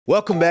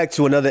Welcome back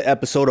to another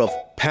episode of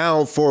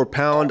Pound for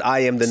Pound. I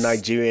am the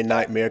Nigerian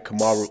Nightmare,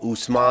 Kamaru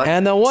Usman.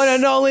 And the one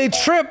and only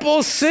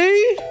Triple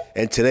C.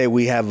 And today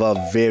we have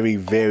a very,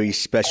 very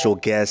special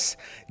guest,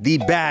 the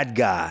bad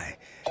guy.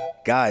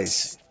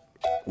 Guys,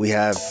 we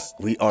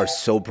are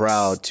so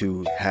proud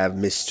to have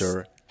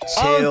Mr.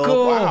 Chael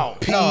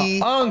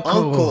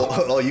Uncle.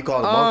 Oh, you call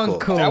him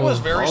Uncle. That was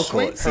very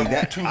sweet. See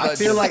that? I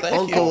feel like Thank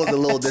Uncle you. is a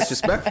little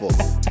disrespectful.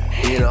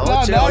 You know,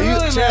 No,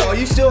 Chael, are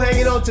you still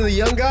hanging on to the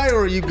young guy,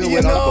 or are you good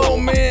with Uncle?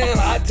 Man,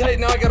 I tell you,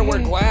 now I gotta wear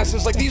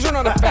glasses. Like, these are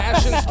not a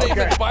fashion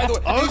statement, by the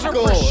way. These are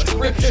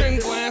prescription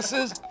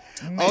glasses.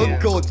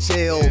 Uncle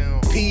Chael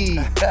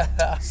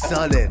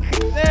Sonnen.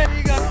 There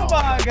you go. Come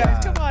on,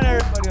 guys. Come on,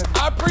 everybody.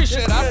 I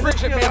appreciate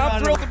it, man.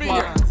 I'm thrilled to be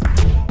here.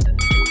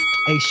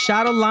 A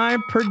Shot of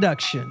Line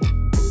production.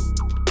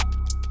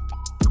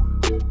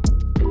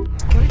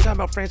 Can we talk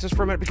about Francis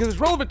for a minute? Because it's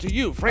relevant to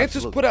you.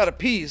 Francis put out a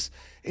piece,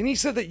 and he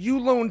said that you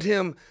loaned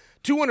him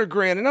 200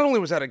 grand, and not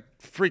only was that a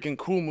freaking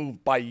cool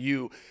move by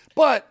you,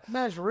 but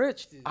Man's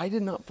rich, dude. I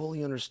did not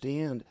fully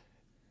understand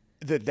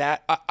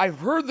I've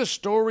heard the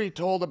story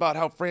told about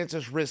how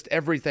Francis risked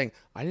everything.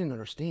 I didn't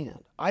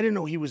understand. I didn't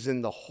know he was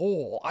in the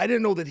hole. I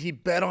didn't know that he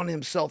bet on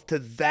himself to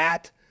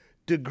that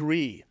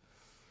degree.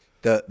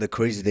 The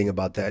crazy thing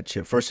about that,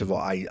 Chip, first of all,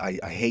 I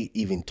hate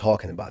even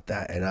talking about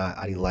that, and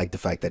I didn't like the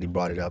fact that he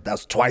brought it up. That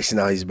was twice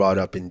now he's brought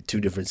it up in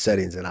two different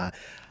settings, and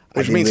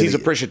Which means he's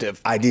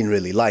appreciative. I didn't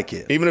really like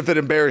it. Even if it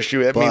embarrassed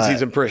you, it means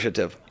he's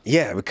appreciative.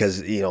 Yeah,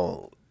 because, you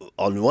know,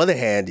 on the other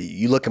hand,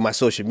 you look at my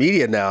social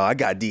media now, I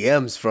got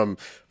DMs from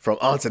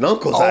aunts and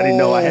uncles I didn't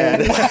know I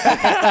had.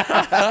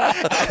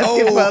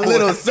 Asking for a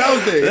little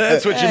something.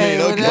 That's what you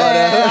mean, okay.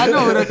 I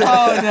know what it's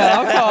called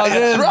now. I'm calling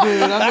this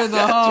dude. I'm in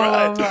the hole.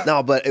 Right.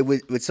 No, but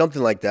with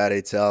something like that,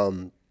 it's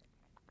you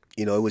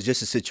know, it was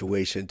just a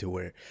situation to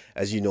where,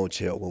 as you know,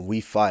 Chael, when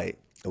we fight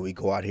and we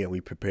go out here and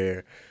we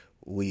prepare,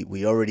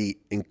 we already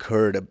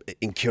incurred a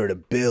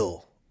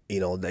bill, you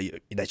know,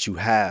 that you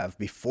have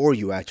before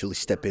you actually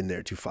step in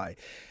there to fight.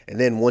 And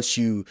then once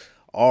you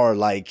are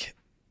like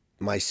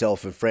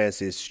myself and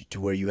Francis,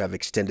 to where you have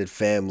extended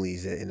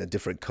families in a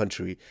different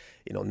country,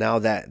 you know, now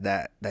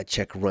that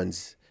check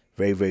runs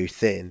very, very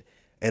thin.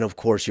 And of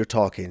course, you're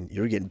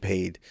getting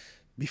paid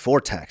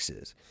before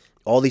taxes,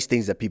 all these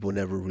things that people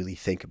never really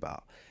think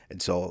about.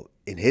 And so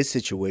in his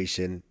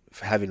situation,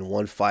 having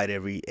one fight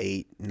every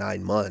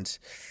 8-9 months,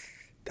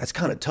 that's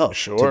kind of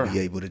tough to be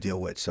able to deal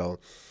with. So,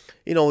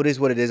 you know, it is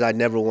what it is. I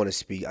never want to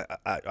speak.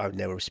 I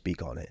never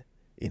speak on it,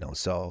 you know.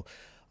 So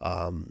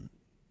I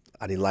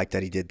didn't like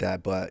that he did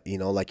that. But, you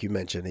know, like you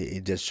mentioned,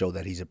 it just showed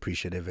that he's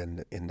appreciative,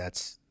 and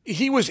that's.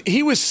 He was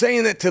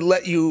saying that to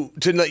let you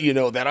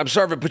know that. I'm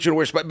sorry if I put you in a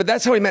weird spot, but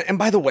that's how he meant. And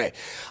by the way,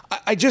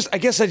 I guess I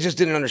just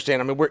didn't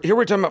understand. I mean, we're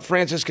talking about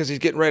Francis because he's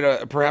getting ready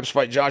to perhaps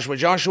fight Joshua.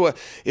 Joshua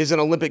is an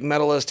Olympic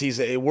medalist. He's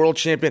a world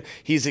champion.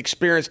 He's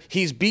experienced.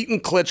 He's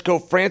beaten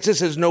Klitschko. Francis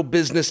has no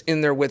business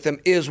in there with him,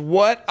 is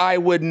what I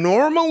would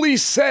normally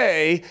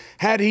say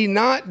had he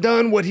not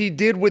done what he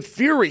did with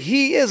Fury.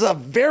 He is a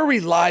very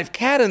live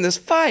cat in this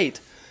fight.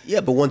 Yeah,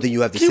 but one thing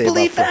you have to say about... Can you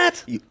believe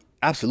that?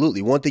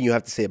 Absolutely. One thing you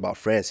have to say about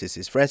Francis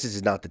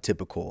is not the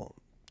typical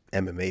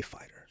MMA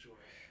fighter. Sure.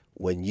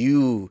 When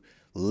you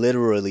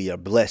literally are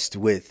blessed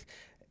with,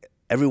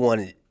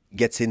 everyone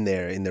gets in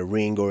there in the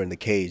ring or in the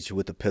cage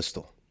with a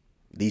pistol,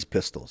 these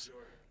pistols.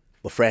 Sure.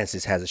 But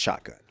Francis has a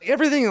shotgun.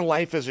 Everything in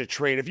life is a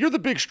trade. If you're the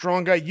big,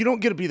 strong guy, you don't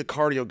get to be the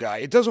cardio guy.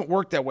 It doesn't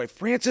work that way.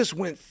 Francis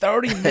went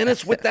 30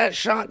 minutes with that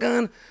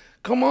shotgun.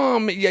 Come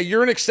on, yeah,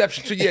 you're an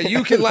exception. So, yeah,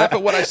 you can laugh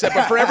at what I said,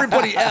 but for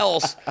everybody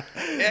else,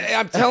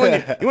 I'm telling you,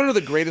 you want to know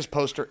the greatest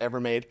poster ever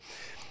made?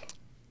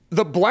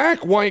 The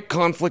black-white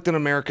conflict in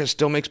America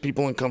still makes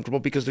people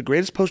uncomfortable because the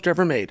greatest poster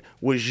ever made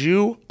was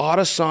you,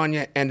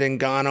 Adesanya, and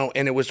Ngannou,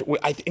 and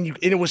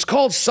it was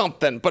called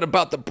something, but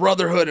about the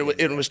brotherhood.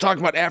 It was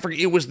talking about Africa.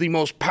 It was the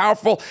most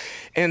powerful,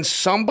 and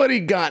somebody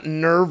got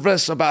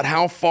nervous about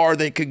how far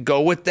they could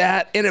go with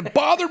that, and it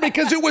bothered me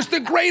because it was the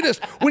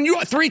greatest. When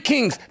you three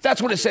kings,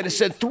 that's what it said. It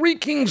said three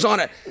kings on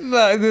it.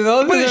 Look, the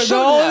only thing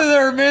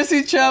they're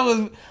missing, Chael,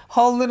 was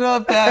holding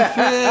up that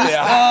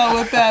fist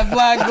with that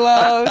black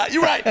glove.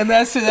 You're right. And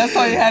that's it. That's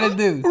all you had to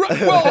do.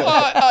 Right.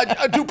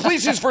 Well,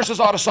 Duplessis versus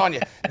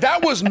Adesanya.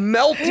 That was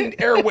melting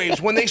airwaves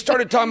when they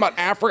started talking about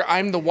Africa.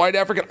 I'm the white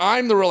African.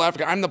 I'm the real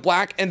African. I'm the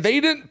black. And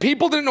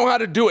people didn't know how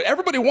to do it.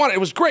 Everybody wanted it. It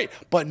was great.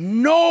 But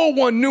no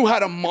one knew how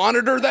to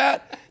monitor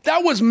that.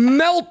 That was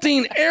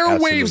melting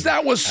airwaves. Absolutely.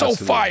 That was so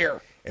fire.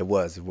 It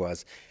was.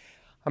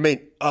 I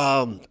mean,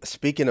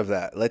 speaking of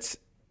that,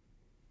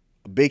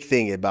 a big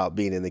thing about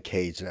being in the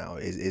cage now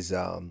is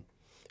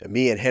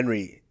me and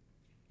Henry,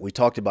 we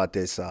talked about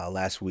this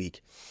last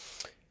week,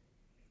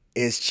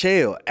 is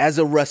Chael, as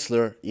a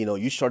wrestler, you know,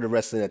 you started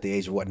wrestling at the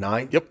age of what,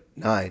 9? Yep.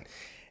 9.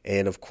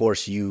 And of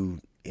course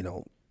you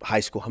know,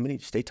 high school, how many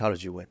state titles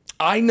did you win?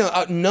 I know,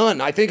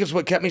 none. I think it's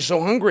what kept me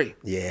so hungry.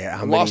 Yeah.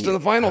 I lost in the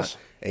finals.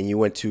 And you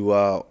went to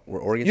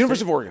Oregon University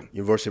State? of Oregon.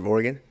 University of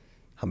Oregon.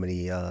 How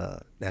many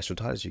national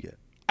titles did you get?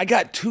 I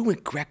got 2 in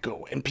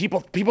Greco, and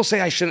people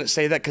say I shouldn't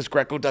say that because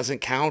Greco doesn't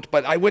count,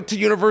 but I went to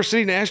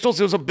University Nationals.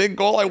 It was a big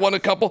goal. I won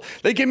a couple.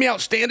 They gave me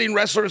outstanding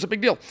wrestler. It's a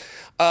big deal.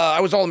 I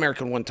was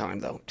All-American one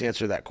time, though, to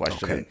answer that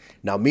question. Okay.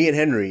 Now, me and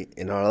Henry,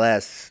 in our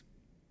last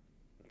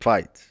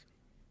fight,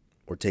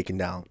 were taken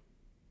down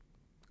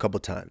a couple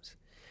times.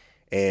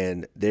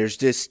 And there's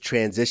this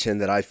transition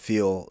that I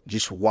feel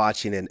just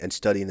watching and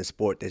studying the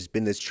sport. There's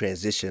been this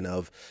transition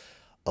of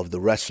the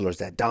wrestlers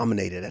that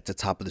dominated at the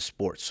top of the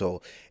sport.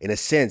 So, in a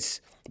sense,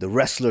 the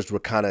wrestlers were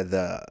kind of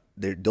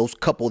those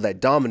couple that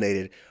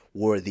dominated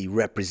were the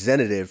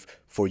representative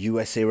for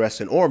USA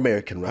Wrestling or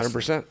American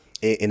Wrestling 100%.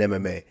 in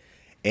MMA.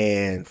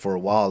 And for a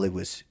while, it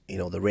was,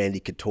 the Randy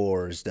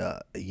Couture's,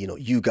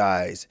 you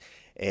guys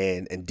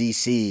and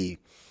DC.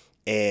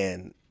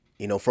 And,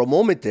 for a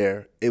moment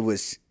there, it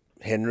was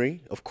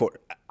Henry. Of course,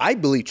 I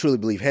truly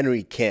believe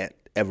Henry can't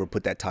ever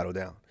put that title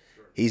down.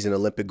 He's an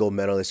Olympic gold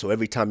medalist, so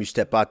every time you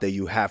step out there,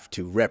 you have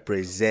to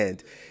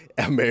represent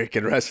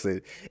American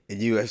wrestling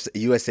and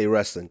USA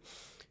Wrestling.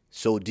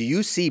 So do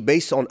you see,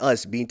 based on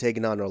us being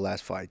taken on in our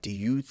last fight, do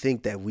you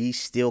think that we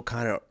still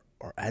kind of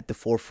are at the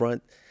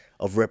forefront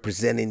of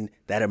representing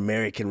that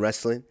American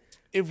wrestling?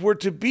 If we're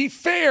to be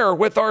fair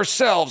with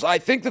ourselves, I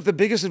think that the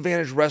biggest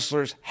advantage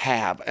wrestlers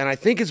have, and I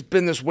think it's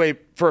been this way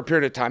for a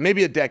period of time,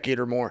 maybe a decade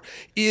or more,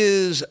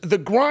 is the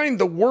grind,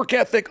 the work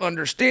ethic,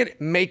 understand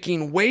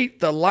making weight,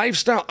 the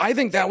lifestyle. I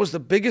think that was the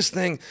biggest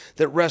thing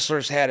that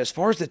wrestlers had. As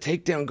far as the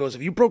takedown goes,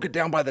 if you broke it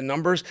down by the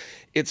numbers,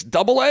 it's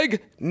double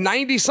leg,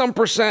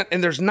 90-some%,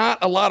 and there's not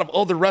a lot of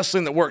other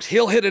wrestling that works.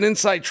 He'll hit an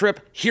inside trip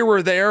here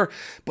or there,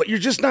 but you're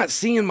just not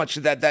seeing much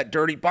of that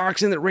dirty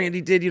boxing that Randy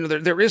did.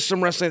 There is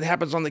some wrestling that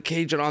happens on the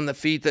cage and on the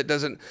feet that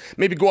doesn't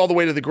maybe go all the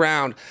way to the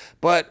ground.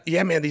 But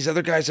yeah, man, these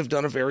other guys have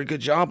done a very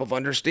good job of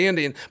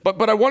understanding.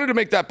 But I wanted to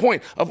make that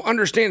point of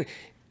understanding.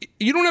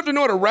 You don't have to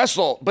know how to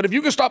wrestle, but if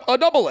you can stop a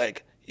double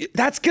leg,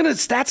 that's gonna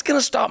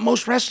stop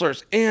most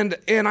wrestlers. And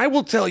I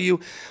will tell you,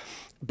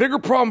 bigger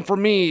problem for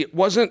me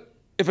wasn't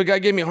if a guy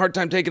gave me a hard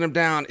time taking him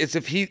down. It's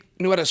if he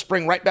knew how to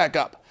spring right back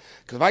up.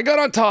 Because if I got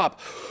on top,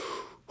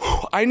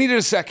 I needed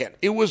a second.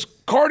 It was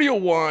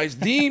cardio-wise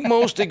the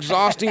most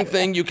exhausting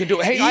thing you can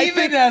do. Hey, I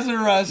think as a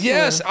wrestler.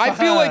 Yes, I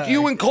feel like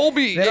you and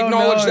Colby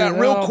acknowledge that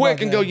real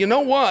quick and go, you know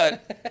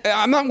what?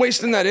 I'm not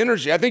wasting that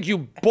energy. I think you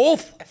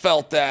both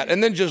felt that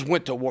and then just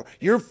went to war.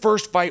 Your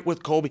first fight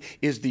with Colby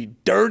is the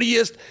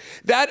dirtiest.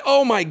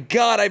 Oh my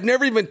God, I've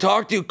never even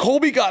talked to you.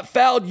 Colby got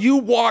fouled. You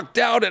walked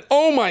out and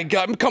oh my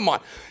God, come on.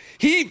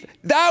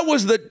 That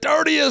was the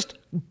dirtiest,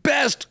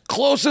 best,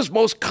 closest,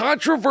 most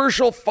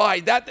controversial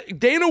fight. That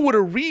Dana would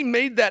have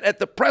remade that at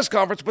the press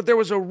conference, but there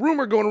was a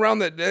rumor going around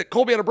that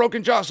Colby had a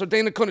broken jaw, so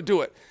Dana couldn't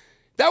do it.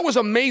 That was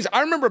amazing. I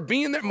remember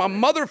being there. My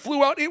mother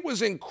flew out. It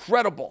was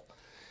incredible.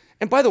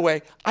 And by the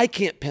way, I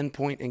can't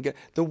pinpoint and get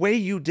the way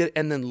you did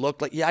and then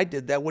looked like, yeah, I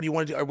did that. What do you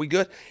want to do? Are we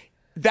good?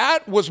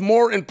 That was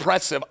more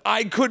impressive.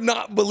 I could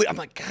not believe. I'm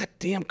like, God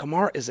damn,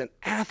 Kamaru is an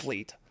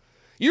athlete.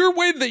 Your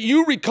way that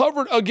you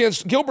recovered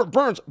against Gilbert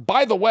Burns,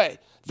 by the way,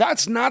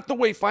 that's not the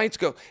way fights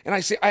go. And I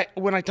say,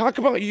 when I talk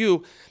about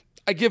you,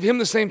 I give him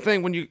the same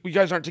thing when you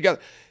guys aren't together.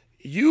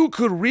 You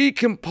could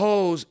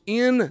recompose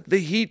in the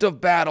heat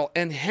of battle,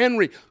 and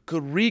Henry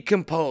could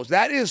recompose.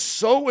 That is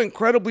so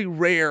incredibly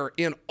rare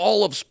in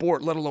all of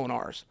sport, let alone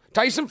ours.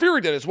 Tyson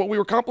Fury did it. It's what we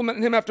were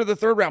complimenting him after the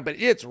 3rd round, but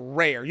it's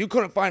rare. You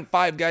couldn't find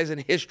 5 guys in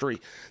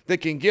history that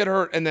can get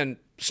hurt and then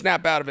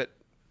snap out of it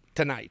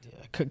tonight.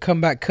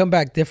 Come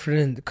back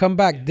different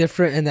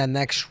in that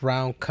next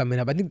round coming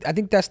up. I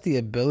think that's the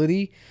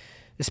ability,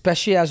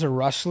 especially as a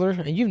wrestler,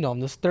 and you've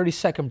known this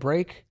 30-second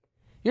break.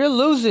 You're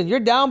losing. You're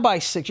down by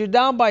 6. You're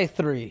down by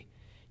 3.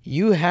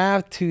 You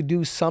have to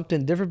do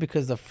something different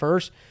because the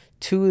first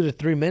 2 to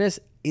 3 minutes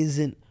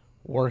isn't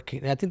working.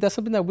 And I think that's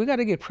something that we got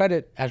to give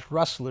credit as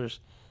wrestlers,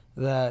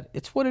 that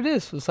it's what it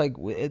is. It's like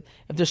if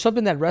there's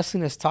something that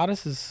wrestling has taught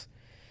us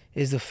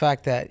is the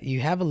fact that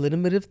you have a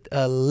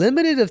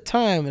limited of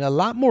time, and a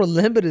lot more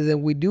limited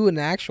than we do in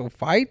an actual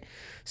fight.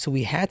 So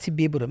we had to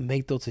be able to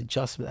make those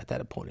adjustments at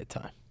that appointed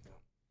time.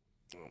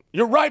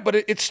 You're right, but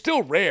it's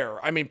still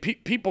rare. I mean,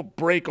 people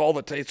break all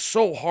the time. It's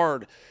so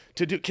hard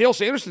to do. Chael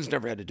Sanderson's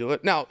never had to do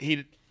it. Now,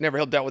 he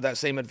never dealt with that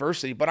same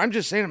adversity, but I'm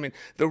just saying, I mean,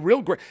 the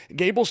real great,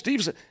 Gable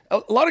Steveson,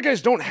 a lot of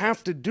guys don't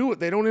have to do it.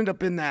 They don't end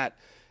up in that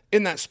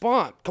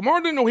spot.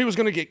 Kamaru didn't know he was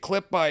going to get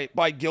clipped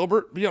by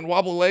Gilbert, be on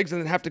wobbly legs,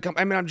 and then have to come.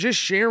 I mean, I'm just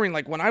sharing,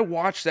 like, when I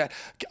watched that,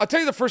 I'll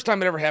tell you the first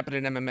time it ever happened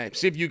in MMA.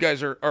 See if you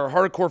guys are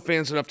hardcore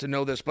fans enough to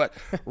know this, but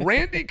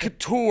Randy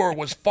Couture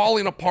was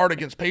falling apart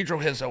against Pedro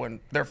Hizzo in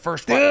their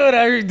first fight. Yeah,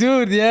 I remember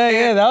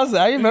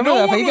that.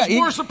 No one was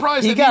more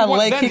surprised he got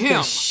leg kicked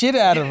the shit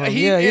out of him.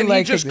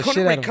 He just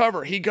couldn't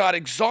recover. He got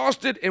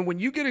exhausted, and when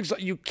you get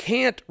exhausted, you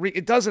can't,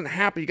 it doesn't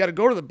happen. You got to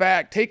go to the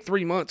back, take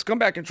 3 months, come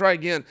back and try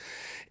again.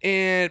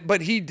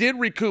 But he did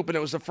recoup, and it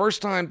was the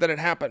first time that it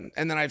happened.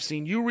 And then I've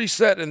seen you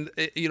reset, and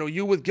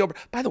you with Gilbert.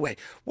 By the way,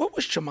 what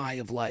was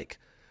Chimaev like?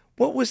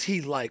 What was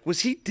he like? Was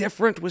he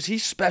different? Was he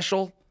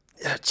special?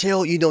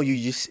 Chael,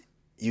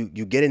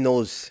 you get in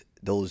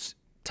those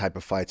type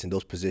of fights and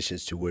those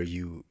positions to where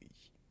you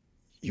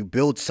you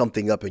build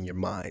something up in your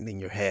mind, in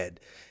your head,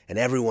 and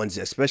everyone's,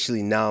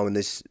 especially now in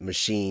this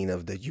machine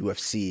of the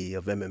UFC,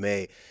 of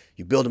MMA,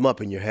 you build them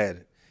up in your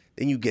head.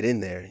 Then you get in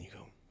there and you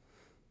go,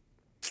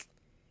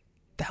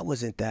 that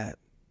wasn't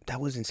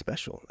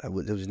special. There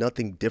was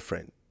nothing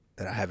different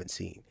that I haven't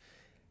seen.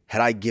 Had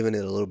I given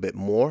it a little bit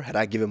more, had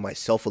I given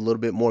myself a little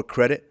bit more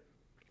credit,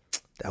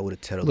 that would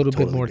have totally A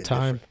little bit more been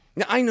time. different.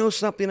 Now, I know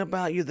something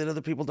about you that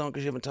other people don't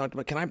because you haven't talked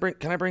about. Can I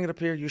bring it up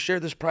here? You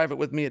shared this private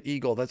with me at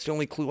Eagle. That's the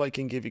only clue I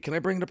can give you. Can I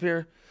bring it up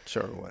here?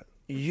 Sure, what?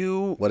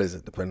 What is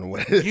it? Depending on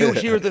what. You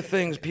hear the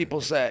things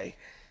people say.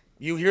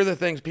 You hear the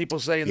things people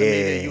say in the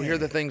media. You hear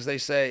the things they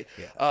say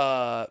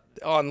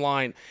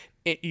online.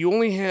 You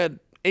only had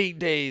 8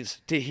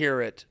 days to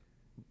hear it,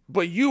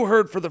 but you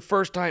heard for the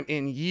first time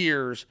in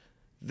years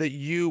that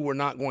you were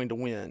not going to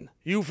win.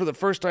 You, for the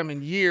first time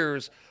in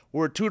years,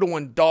 were a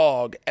 2-1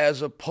 dog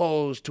as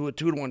opposed to a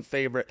 2-1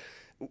 favorite.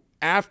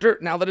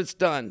 Now that it's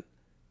done,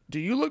 do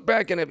you look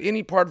back and have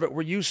any part of it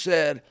where you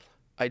said,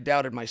 I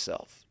doubted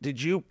myself?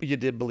 Did you? You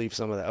did believe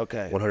some of that.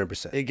 Okay.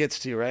 100%. It gets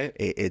to you, right?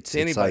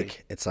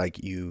 It's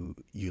like you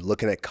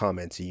looking at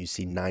comments and you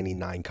see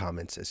 99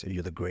 comments that say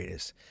you're the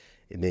greatest.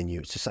 And then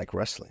it's just like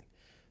wrestling.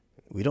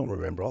 We don't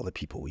remember all the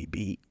people we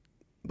beat,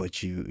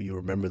 but you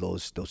remember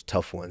those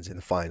tough ones in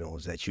the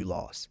finals that you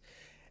lost.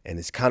 And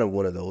it's kind of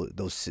one of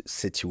those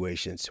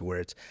situations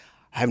where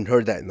I haven't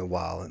heard that in a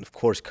while. And of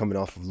course, coming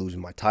off of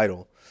losing my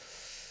title,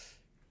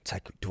 it's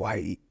like,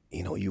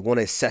 you want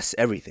to assess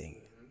everything.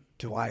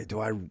 Do I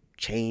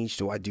change?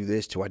 Do I do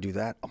this? Do I do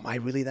that? Am I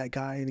really that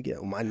guy? And again,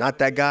 am I not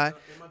that guy?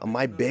 Am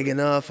I big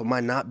enough? Am I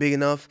not big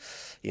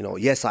enough?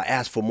 Yes, I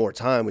asked for more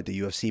time with the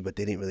UFC, but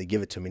they didn't really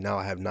give it to me. Now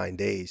I have 9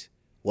 days.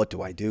 What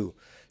do I do?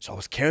 So I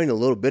was carrying a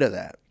little bit of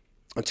that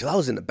until I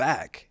was in the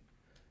back.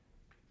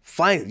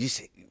 Finally,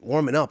 just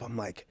warming up, I'm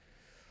like,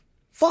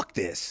 fuck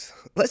this.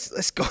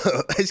 Let's go.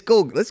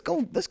 Let's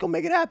go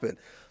make it happen.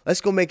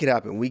 Let's go make it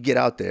happen. We get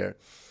out there,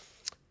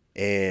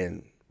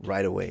 and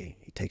right away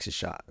he takes a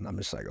shot, and I'm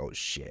just like, oh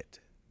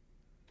shit.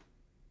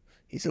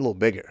 He's a little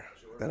bigger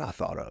than I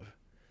thought of,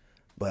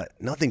 but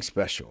nothing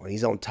special. And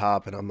he's on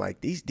top, and I'm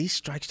like, these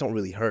strikes don't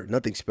really hurt.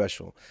 Nothing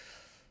special.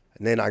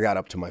 And then I got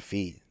up to my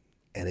feet,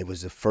 and it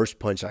was the first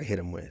punch I hit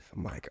him with.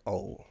 I'm like,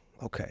 oh,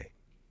 okay,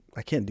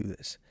 I can't do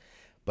this.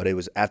 But it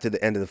was after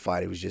the end of the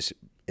fight, it was just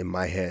in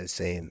my head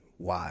saying,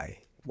 why?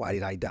 Why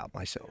did I doubt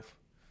myself?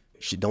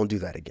 Don't do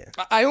that again.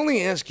 I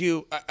only ask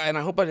you, and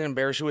I hope I didn't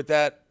embarrass you with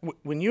that,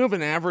 when you have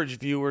an average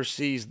viewer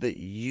sees that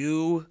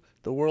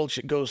the world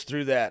goes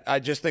through that, I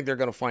just think they're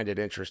going to find it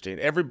interesting.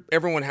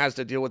 Everyone has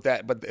to deal with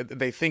that, but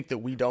they think that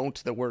we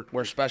don't, that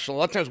we're special. A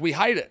lot of times we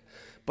hide it.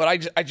 But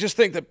I just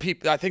think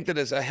that I think that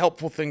is a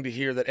helpful thing to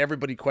hear, that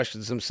everybody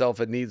questions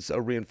himself and needs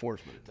a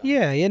reinforcement.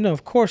 Yeah, no,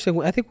 of course.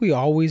 And I think we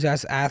always,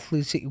 as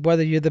athletes,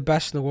 whether you're the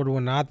best in the world or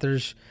not,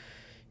 there's,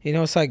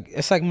 it's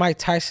like Mike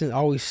Tyson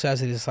always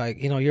says it. It's like,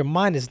 your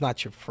mind is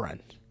not your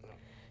friend.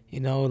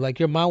 Like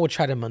your mind will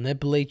try to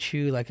manipulate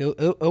you. Like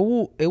it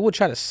will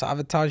try to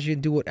sabotage you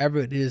and do whatever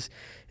it is.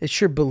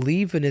 It's your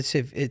belief, and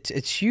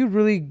it's you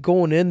really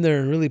going in there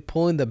and really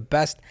pulling the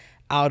best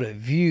out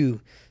of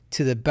you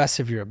to the best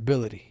of your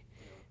ability.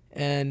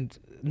 And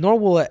nor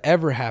will it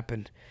ever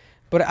happen.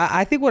 But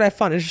I think what I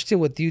found interesting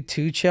with you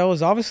too, Chael,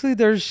 is obviously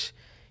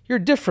you're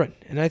different.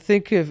 And I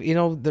think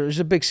there's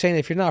a big saying,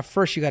 if you're not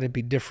first, you got to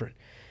be different.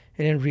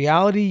 And in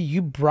reality,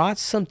 you brought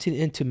something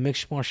into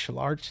mixed martial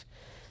arts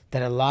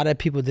that a lot of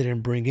people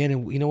didn't bring in.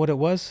 And you know what it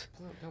was?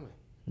 Tell me.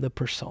 The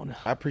persona.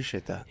 I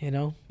appreciate that.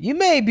 You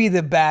may be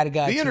the bad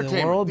guy to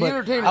the world,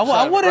 but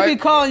I wouldn't be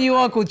calling you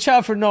Uncle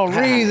Chael for no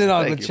reason,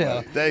 Uncle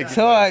Chael. Thank you.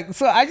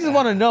 So I just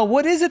want to know,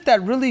 what is it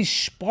that really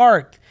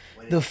sparked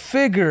the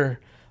figure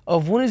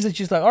of when is it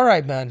just like, all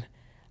right, man,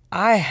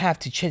 I have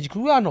to change?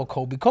 Because we all know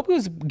Kobe. Kobe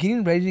was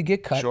getting ready to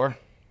get cut. Sure.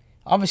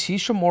 Obviously,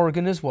 he's from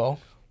Oregon as well.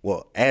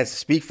 Well,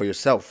 speak for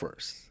yourself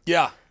first.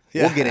 Yeah.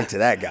 We'll get into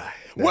that guy.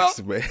 Well,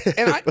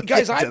 and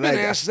guys, I've been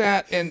asked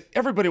that, and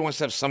everybody wants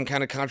to have some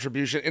kind of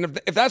contribution. And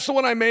if that's the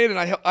one I made and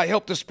I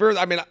helped to spur,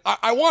 I mean,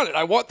 I want it.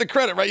 I want the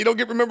credit, right? You don't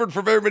get remembered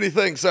for very many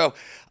things. So,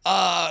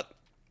 but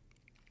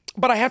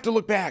I have to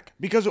look back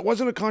because it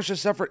wasn't a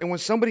conscious effort. And when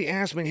somebody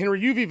asked me, Henry,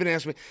 you've even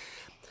asked me,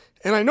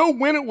 and I know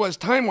when it was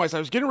time-wise, I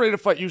was getting ready to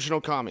fight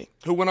Yushin Okami,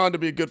 who went on to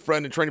be a good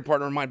friend and training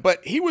partner of mine.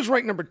 But he was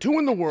ranked number 2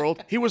 in the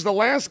world. He was the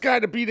last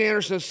guy to beat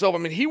Anderson Silva.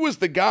 I mean, he was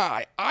the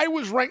guy. I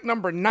was ranked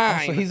number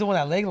 9. So he's the one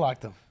that leg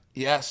locked him.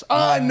 Yes.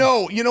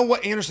 No. You know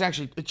what? Anderson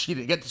actually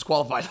cheated. Get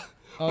disqualified.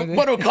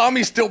 But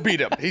Okami still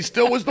beat him. He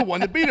still was the one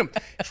that beat him.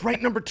 He's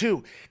ranked number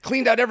 2.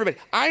 Cleaned out everybody.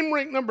 I'm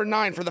ranked number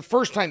 9 for the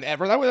first time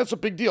ever. That's a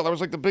big deal. That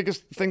was like the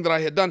biggest thing that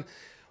I had done.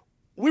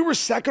 We were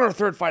second or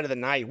third fight of the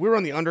night. We were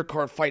on the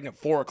undercard fighting at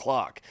 4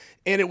 o'clock.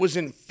 And it was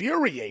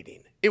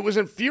infuriating.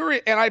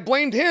 And I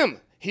blamed him.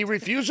 He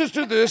refuses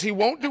to do this. He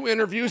won't do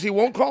interviews. He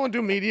won't call and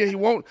do media. He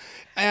won't.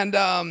 And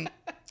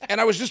And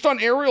I was just on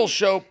Ariel's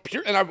show,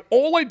 and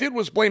all I did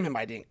was blame him.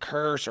 I didn't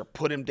curse or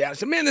put him down. I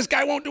said, man, this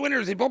guy won't do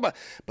interviews. Blah, blah.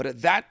 But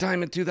at that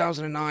time in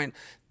 2009,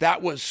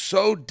 that was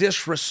so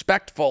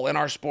disrespectful in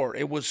our sport.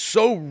 It was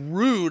so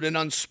rude and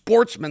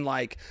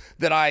unsportsmanlike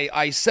that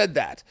I said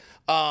that.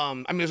 I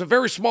mean, it was a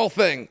very small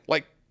thing,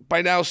 like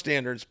by now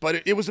standards,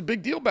 but it was a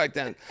big deal back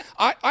then.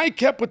 I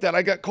kept with that.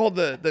 I got called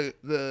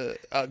the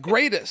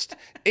greatest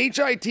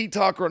HIT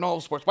talker in all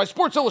of sports by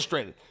Sports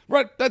Illustrated.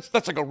 Right? That's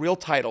like a real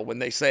title when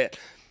they say it.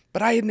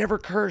 But I had never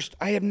cursed.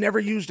 I have never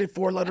used a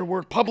 4-letter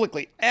word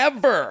publicly,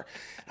 ever.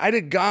 I had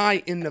a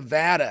guy in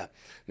Nevada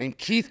named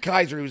Keith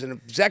Kaiser, who was an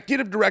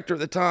executive director at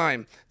the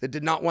time, that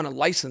did not want to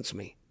license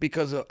me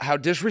because of how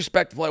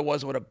disrespectful I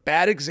was, what a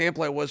bad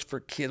example I was for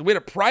kids. We had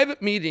a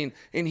private meeting,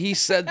 and he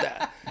said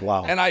that.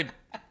 Wow. And I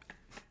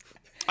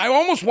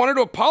almost wanted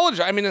to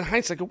apologize. I mean, in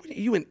hindsight, what are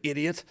you, an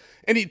idiot?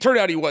 And he turned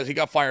out he was. He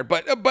got fired.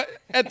 But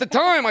at the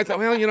time, I thought,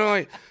 well, you know,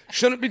 I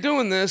shouldn't be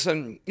doing this.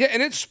 And yeah,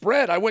 and it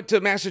spread. I went to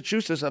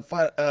Massachusetts,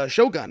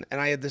 Shogun, and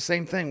I had the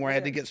same thing where I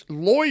had to get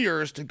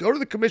lawyers to go to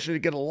the commission to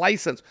get a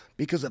license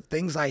because of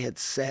things I had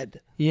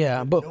said.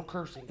 Yeah, but no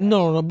cursing.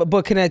 No,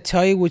 but can I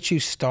tell you what you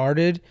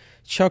started,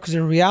 Chuck? Because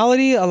in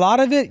reality, a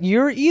lot of it,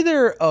 you're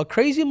either a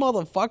crazy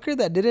motherfucker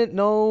that didn't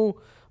know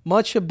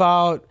much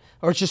about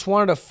or just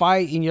wanted to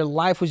fight and your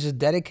life was just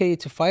dedicated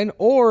to fighting,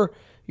 or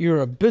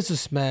you're a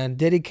businessman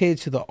dedicated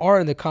to the art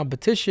and the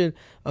competition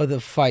of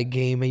the fight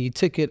game, and you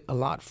took it a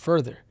lot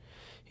further.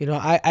 You know,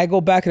 I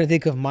go back and I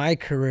think of my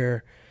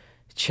career,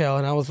 Chael,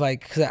 and I was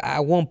like, because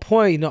at one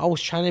point, you know, I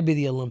was trying to be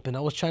the Olympian. I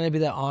was trying to be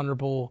that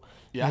honorable,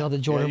 you know, the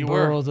Jordan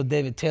Burroughs, the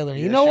David Taylor.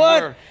 Yes, you know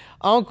what?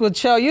 Uncle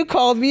Chael, you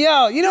called me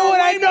out. You know what?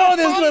 I know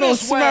this little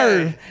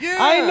smurf. Yeah.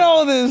 I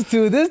know this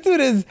dude.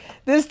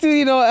 This dude,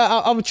 you know,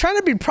 I'm trying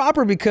to be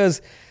proper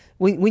because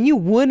when you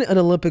win an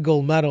Olympic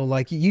gold medal,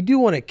 like you do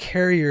want to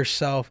carry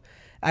yourself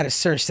at a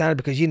certain standard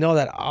because you know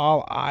that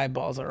all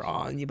eyeballs are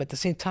on you. But at the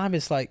same time,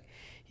 it's like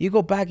you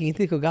go back and you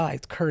think of a guy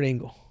like Kurt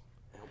Angle.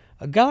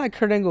 A guy like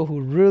Kurt Angle who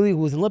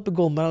was an Olympic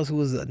gold medalist, who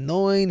was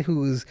annoying,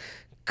 who was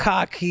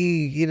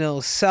cocky, you know,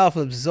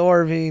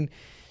 self-absorbing,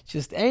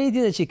 just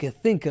anything that you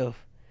could think of.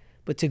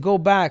 But to go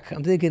back,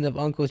 I'm thinking of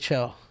Uncle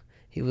Chael.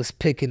 He was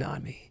picking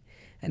on me.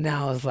 And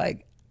now I was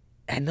like,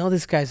 I know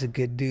this guy's a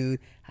good dude.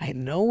 I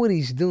know what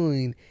he's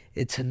doing.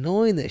 It's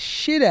annoying the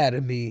shit out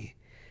of me.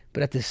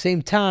 But at the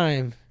same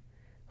time,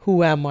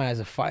 who am I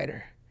as a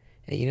fighter?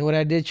 And you know what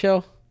I did,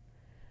 Chael?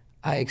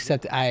 I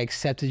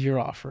accepted your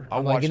offer.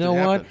 I'm like, you know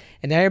what?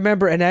 And I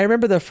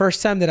remember the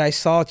first time that I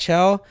saw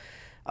Chael,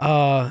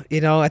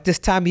 you know, at this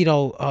time, you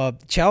know,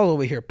 Chael's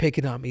over here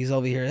picking on me. He's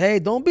over here, hey,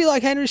 don't be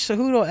like Henry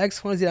Cejudo,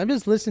 X, Y, Z. I'm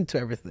just listening to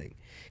everything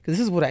because this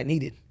is what I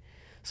needed.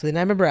 So then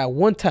I remember at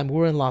one time we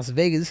were in Las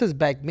Vegas. This was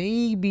back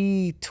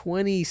maybe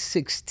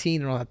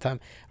 2016 around that time.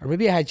 Or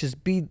maybe I was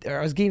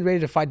getting ready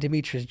to fight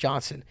Demetrius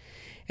Johnson.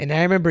 And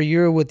I remember you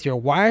were with your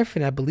wife,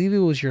 and I believe it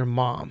was your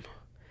mom.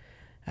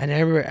 And I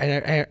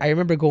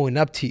remember going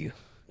up to you.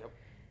 Yep.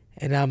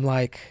 And I'm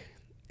like,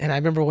 and I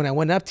remember when I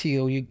went up to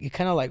you, you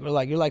kind of like,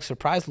 you're like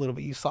surprised a little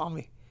bit. You saw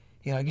me.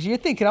 You know, because you're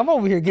thinking, I'm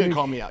over here getting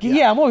call me out.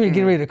 Yeah, I'm over here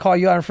getting ready to call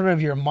you out in front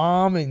of your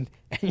mom and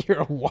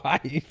your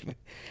wife.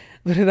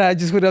 But then I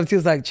just went up to you,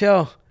 was like,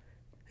 Chael,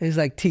 he's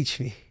like, teach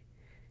me.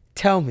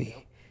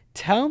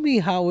 Tell me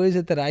how is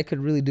it that I could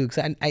really do?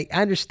 Because I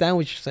understand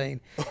what you're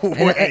saying.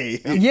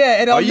 Wait.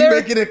 And are you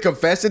making a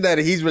confession that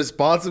he's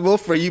responsible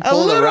for you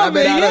pulling a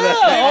rabbit out of the...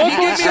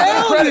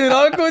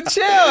 Uncle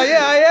Chael. Yeah,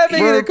 I am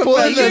making a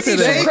confession.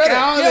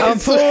 I'm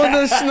pulling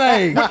the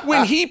snake.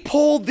 When he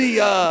pulled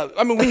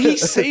when he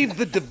saved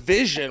the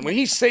division, when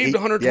he saved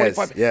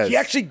 125, he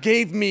actually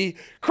gave me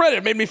credit.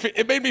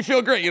 It made me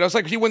feel great. You know, it's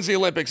like he wins the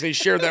Olympics and he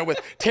shared that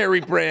with Terry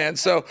Brand.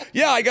 So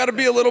yeah, I got to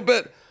be a little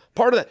bit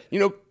part of that. You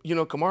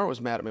know, Kamaru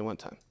was mad at me one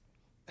time.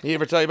 Did he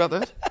ever tell you about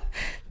this?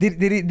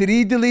 Did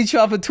he delete you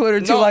off of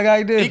Twitter too, like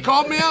I did? He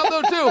called me out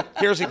though too.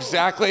 Here's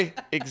exactly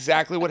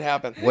what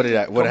happened. What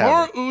happened?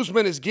 Kamaru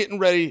Usman is getting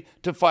ready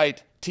to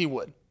fight T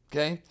Wood.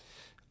 Okay,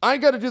 I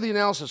got to do the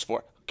analysis for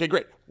it. Okay,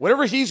 great.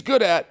 Whatever he's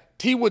good at,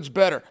 T Wood's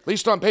better, at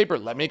least on paper.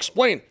 Let me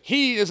explain.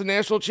 He is a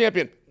national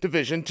champion,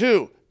 Division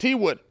 2. T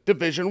Wood,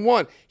 Division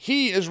 1.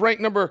 He is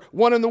ranked number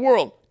 1 in the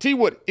world. T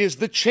Wood is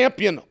the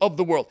champion of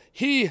the world.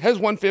 He has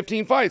won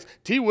 15 fights.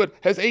 T Wood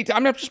has 18.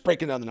 I'm just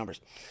breaking down the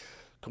numbers.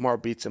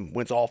 Kamaru beats him,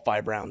 wins all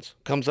 5 rounds,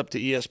 comes up to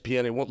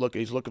ESPN and won't look.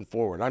 He's looking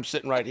forward. I'm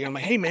sitting right here. I'm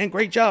like, hey man,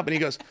 great job. And he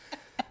goes,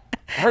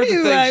 I heard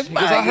the things. He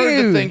goes, I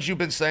heard the things you've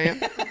been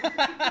saying.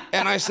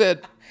 And I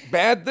said,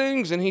 bad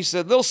things. And he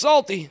said, little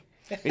salty.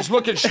 He's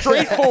looking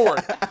straight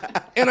forward.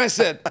 And I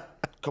said,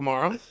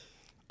 Kamaru,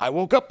 I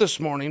woke up this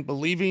morning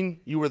believing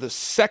you were the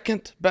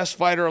second best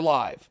fighter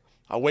alive.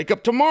 I'll wake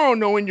up tomorrow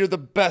knowing you're the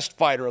best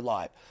fighter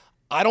alive.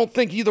 I don't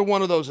think either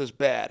one of those is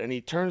bad. And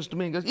he turns to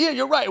me and goes, yeah,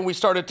 you're right. And we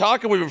started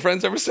talking. We've been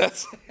friends ever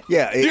since.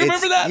 Yeah. Do you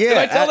remember that? Yeah, Did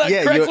I tell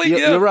that correctly?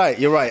 You're right.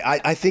 You're right.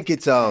 I think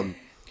it's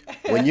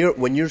when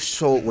you're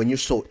so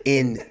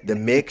in the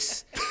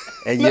mix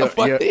and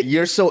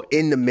you're so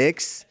in the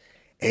mix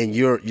and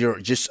you're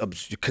just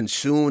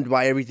consumed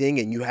by everything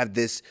and you have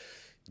this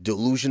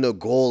delusional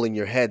goal in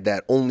your head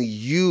that only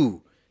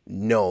you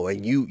know,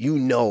 and you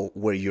know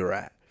where you're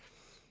at,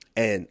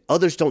 and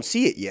others don't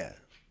see it yet.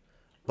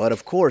 But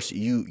of course,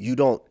 you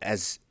don't,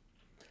 as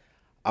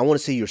I want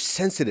to say, you're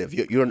sensitive.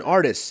 You're an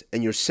artist,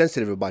 and you're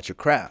sensitive about your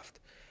craft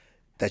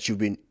that you've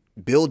been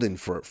building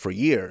for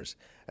years.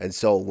 And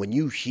so when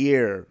you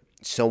hear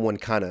someone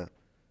kind of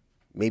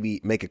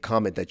maybe make a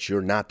comment that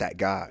you're not that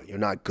guy, you're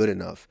not good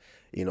enough,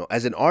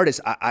 as an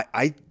artist,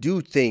 I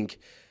do think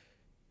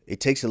it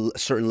takes a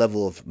certain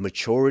level of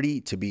maturity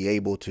to be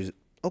able to,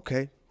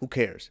 okay, who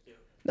cares? Yeah.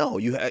 No,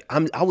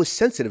 I was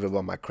sensitive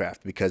about my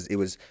craft because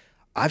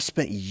I've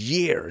spent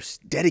years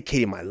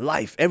dedicating my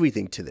life,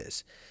 everything to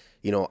this.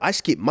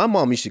 My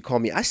mom used to call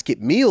me, I skip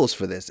meals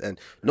for this, and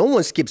no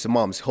one skips a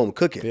mom's home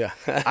cooking. Yeah.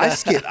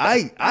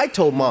 I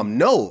told mom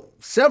no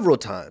several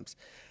times,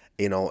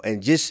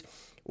 and just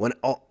when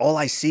all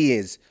I see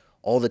is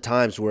all the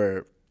times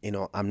where,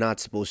 I'm not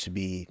supposed to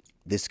be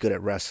this good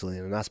at wrestling,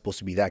 I'm not supposed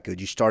to be that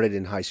good. You started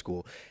in high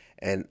school,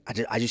 and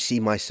I just see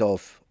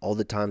myself all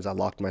the times I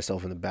locked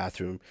myself in the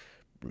bathroom,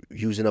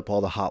 using up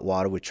all the hot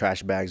water with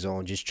trash bags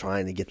on, just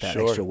trying to get that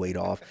extra weight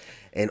off,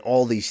 and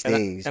all these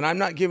things. And I'm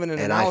not giving an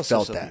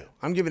analysis of you.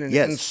 I'm giving an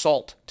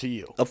insult to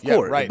you. Of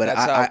course, right. But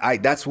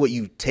that's what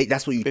you take.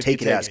 That's what you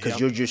take it as, because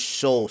you're just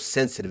so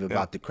sensitive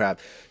about the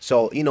craft.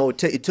 So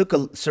it took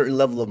a certain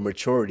level of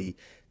maturity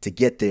to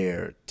get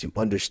there, to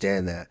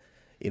understand that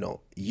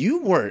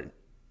you weren't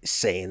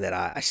saying that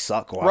I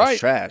suck or I was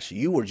trash.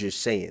 You were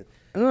just saying.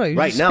 No,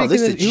 right now,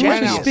 this is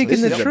champion.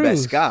 This is the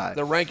best guy.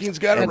 The rankings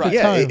got it right.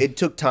 Yeah, it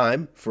took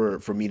time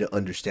for me to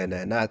understand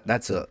that. And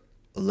that's a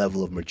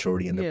level of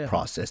maturity in the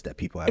process that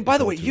people have. And by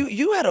the way,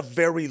 you had a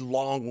very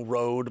long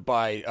road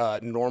by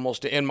normal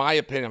in my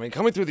opinion. I mean,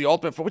 coming through the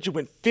Ultimate, for which you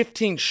went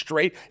 15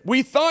 straight.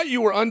 We thought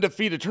you were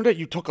undefeated. Turned out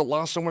you took a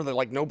loss somewhere that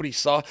like nobody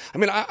saw. I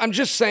mean, I'm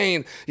just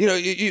saying,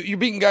 you're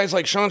beating guys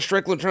like Sean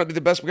Strickland, turned out to be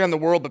the best guy in the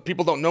world, but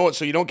people don't know it,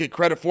 so you don't get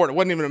credit for it. It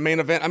wasn't even a main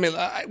event. I mean,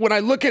 when I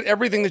look at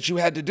everything that you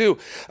had to do,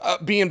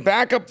 being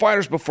backup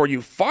fighters before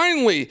you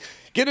finally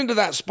get into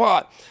that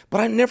spot,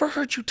 but I never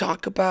heard you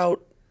talk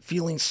about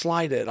feeling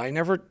slighted. I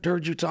never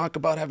heard you talk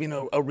about having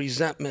a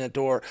resentment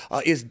or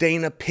is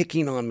Dana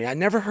picking on me. I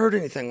never heard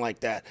anything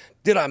like that.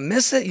 Did I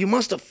miss it? You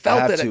must have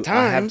felt it at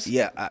times.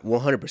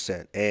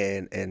 100%.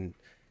 And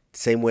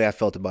same way I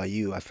felt about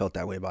you, I felt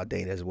that way about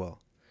Dana as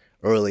well.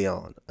 Early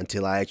on,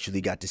 until I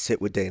actually got to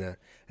sit with Dana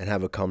and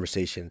have a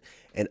conversation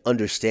and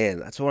understand.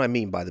 That's what I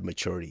mean by the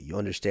maturity. You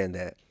understand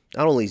that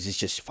not only is this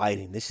just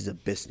fighting, this is a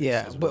business.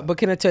 Yeah, but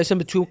can I tell you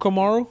something too,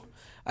 Kamaru?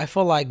 I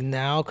feel like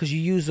now, because you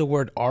use the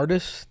word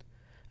artist,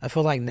 I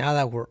feel like now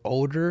that we're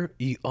older,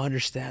 you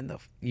understand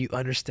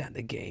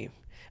the game.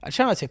 I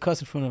try not to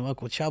cuss in front of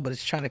Uncle Chow, but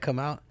it's trying to come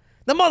out.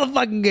 The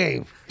motherfucking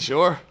game.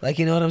 Sure. Like,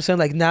 you know what I'm saying?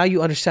 Like, now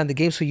you understand the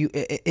game, so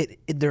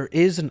there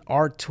is an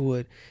art to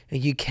it,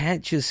 and you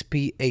can't just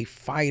be a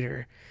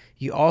fighter.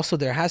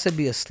 There has to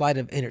be a slight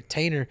of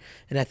entertainer,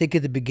 and I think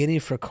at the beginning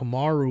for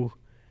Kamaru,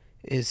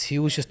 he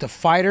was just a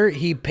fighter.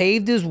 He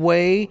paved his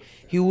way.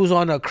 He was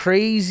on a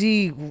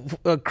crazy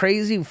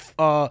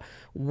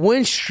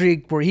win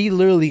streak where he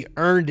literally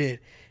earned it.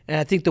 And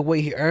I think the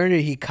way he earned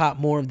it, he caught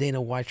more of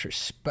Dana White's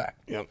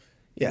respect. Yep.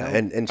 Yeah,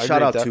 and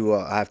shout out to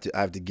I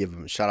have to give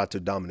him shout out to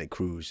Dominic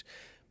Cruz,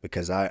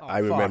 because I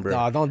remember.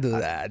 No, don't do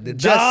that.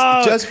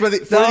 Just for the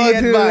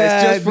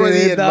advice. Just for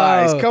the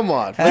advice. Come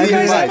on. For the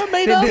advice.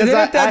 Didn't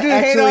that dude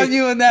hate on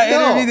you in that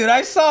interview, dude?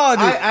 I saw,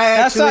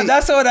 dude.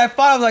 That's what I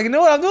thought. I'm like, you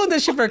know what? I'm doing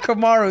this shit for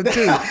Kamaru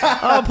too.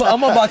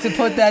 I'm about to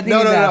put that dude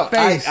in that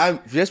face. I'm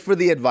just for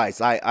the advice.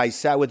 I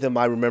sat with him.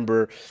 I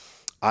remember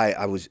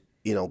I was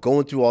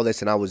going through all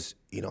this, and I was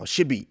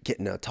should be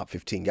getting a top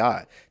 15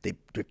 guy. They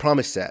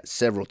promised that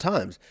several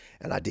times,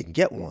 and I didn't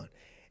get one.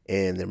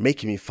 And they're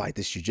making me fight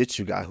this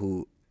jiu-jitsu guy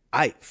who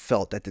I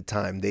felt at the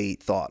time they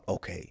thought,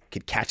 okay,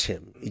 could catch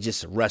him. He's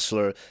just a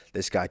wrestler.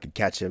 This guy could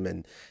catch him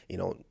and,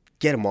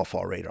 get him off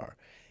our radar.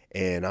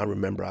 And I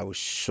remember I was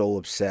so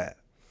upset.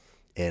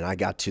 And I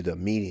got to the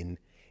meeting,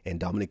 and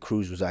Dominic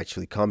Cruz was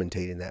actually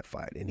commentating that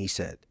fight. And he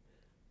said,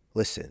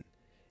 listen,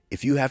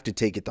 if you have to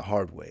take it the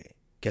hard way,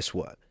 guess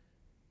what?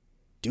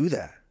 Do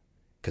that.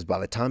 Because by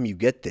the time you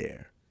get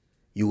there,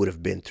 you would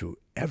have been through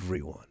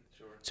everyone.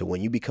 Sure. So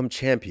when you become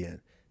champion,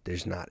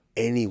 there's not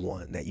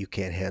anyone that you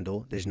can't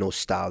handle. There's no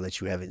style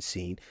that you haven't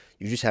seen.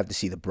 You just have to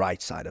see the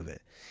bright side of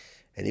it.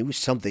 And it was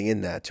something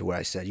in that to where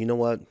I said, you know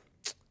what?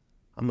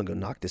 I'm going to go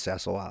knock this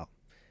asshole out.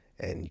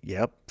 And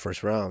yep,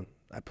 first round,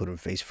 I put him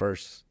face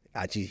first.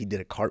 Actually, he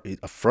did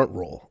a front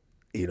roll,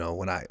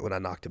 when I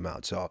knocked him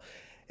out. So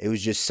it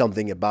was just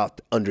something about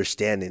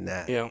understanding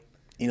that. Yeah.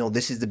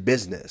 This is the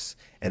business.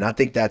 And I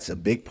think that's a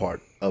big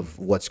part of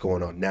what's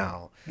going on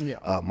now.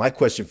 Yeah. My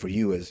question for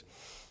you is,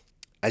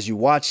 as you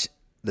watch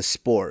the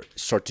sport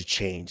start to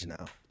change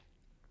now,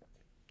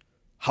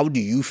 how do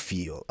you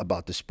feel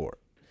about the sport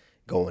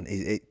going?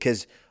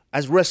 Because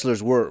as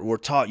wrestlers, we're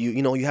taught,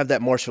 you have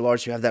that martial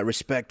arts, you have that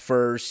respect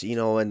first,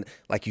 and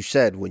like you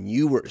said, when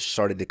you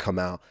started to come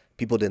out,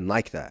 people didn't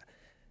like that.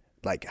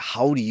 like,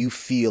 how do you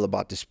feel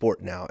about the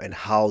sport now and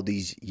how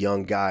these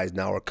young guys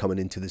now are coming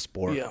into the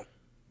sport? Yeah,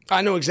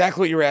 I know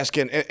exactly what you're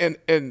asking.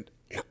 And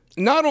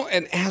not only,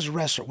 and as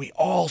wrestler, we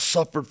all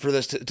suffered for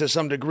this to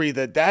some degree.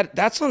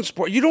 That's on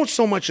sport. You don't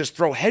so much as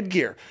throw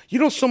headgear. You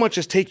don't so much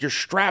as take your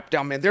strap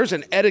down, man. There's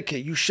an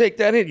etiquette. You shake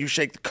that in. You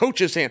shake the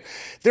coach's hand.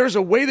 There's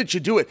a way that you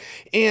do it.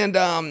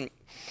 And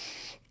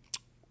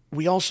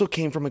we also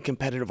came from a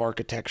competitive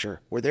architecture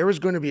where there is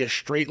going to be a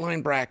straight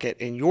line bracket,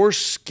 and your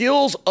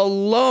skills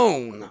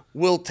alone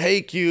will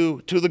take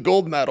you to the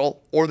gold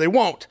medal, or they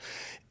won't.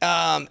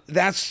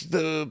 That's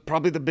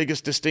probably the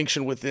biggest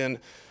distinction within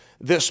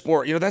this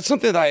sport. You know, that's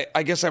something that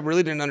I guess I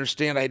really didn't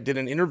understand. I did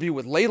an interview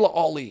with Layla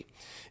Ali,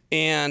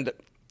 and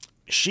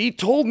she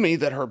told me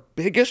that her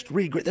biggest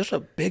regret, this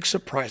was a big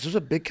surprise, this was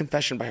a big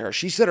confession by her.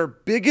 She said her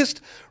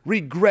biggest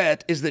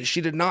regret is that she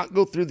did not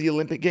go through the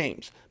Olympic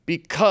Games,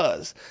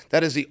 because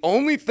that is the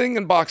only thing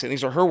in boxing,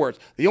 these are her words,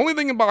 the only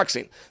thing in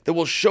boxing that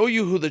will show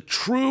you who the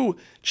true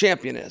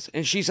champion is.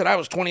 And she said, I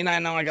was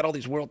 29 now, I got all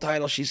these world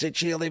titles. She said,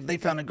 Chael, they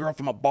found a girl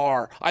from a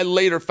bar. I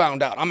later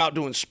found out. I'm out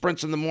doing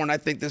sprints in the morning. I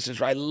think this is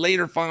right. I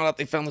later found out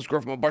they found this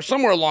girl from a bar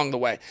somewhere along the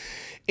way.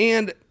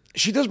 And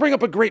she does bring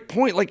up a great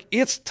point. Like,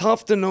 it's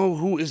tough to know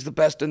who is the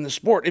best in the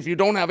sport if you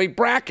don't have a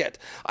bracket.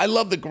 I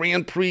love the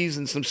Grand Prix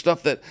and some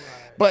stuff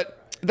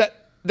but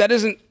that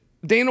isn't,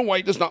 Dana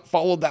White does not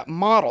follow that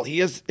model. He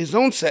has his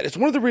own set. It's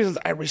one of the reasons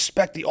I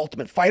respect the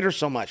Ultimate Fighter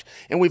so much.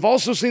 And we've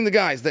also seen the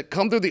guys that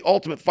come through the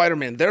Ultimate Fighter,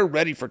 man, they're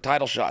ready for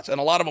title shots. And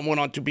a lot of them went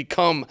on to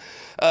become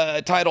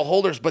title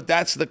holders, but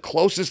that's the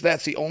closest.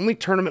 That's the only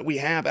tournament we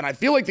have. And I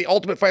feel like the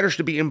Ultimate Fighter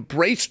should be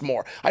embraced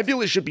more. I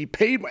feel it should be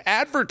paid,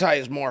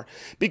 advertised more,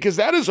 because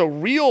that is a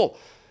real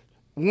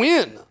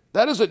win.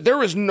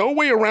 There is no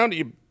way around it.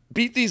 You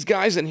beat these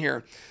guys in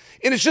here.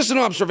 And it's just an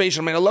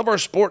observation. I mean, I love our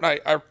sport,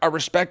 and I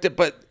respect it,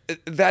 but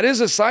that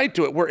is a side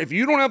to it where if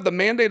you don't have the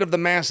mandate of the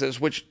masses,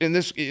 which in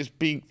this is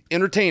being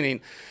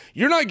entertaining,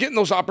 you're not getting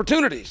those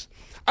opportunities.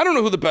 I don't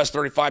know who the best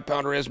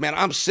 35-pounder is, man.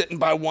 I'm sitting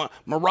by one.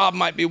 Marab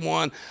might be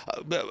one.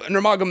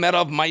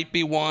 Nurmagomedov might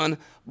be one.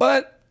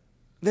 But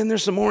then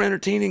there's some more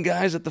entertaining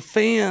guys that the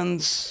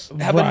fans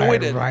have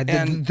anointed. Right.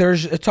 And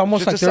it's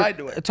almost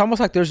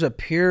like there's a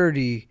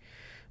purity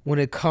when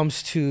it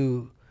comes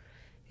to,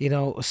 you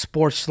know,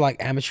 sports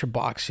like amateur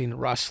boxing,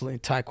 wrestling,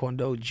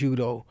 taekwondo,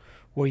 judo,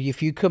 where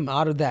if you come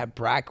out of that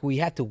bracket, we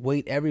have to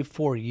wait every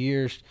 4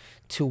 years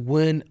to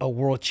win a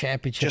world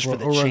championship or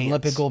an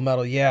Olympic gold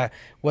medal. Yeah,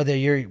 whether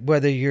you're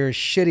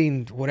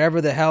shitting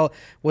whatever the hell,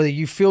 whether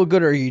you feel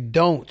good or you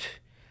don't,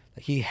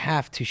 you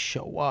have to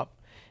show up.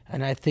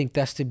 And I think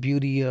that's the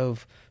beauty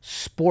of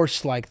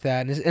sports like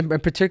that, and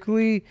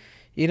particularly,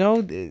 you know,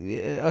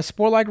 a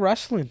sport like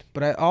wrestling.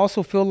 But I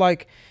also feel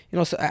like, you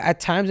know, so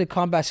at times in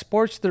combat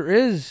sports, there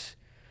is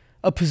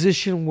a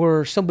position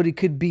where somebody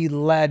could be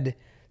led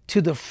to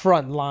the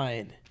front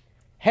line.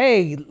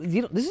 Hey,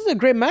 you know, this is a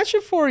great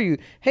matchup for you.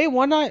 Hey,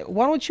 why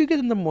don't you get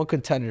the number one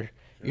contender?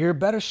 Sure. You're a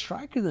better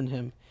striker than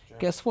him. Sure.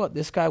 Guess what?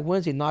 This guy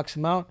wins. He knocks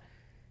him out.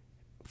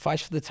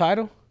 Fights for the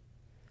title.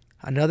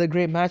 Another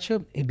great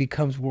matchup. He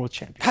becomes world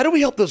champion. How do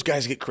we help those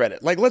guys get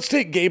credit? Like, let's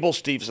take Gable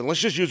Steveson. Let's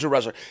just use a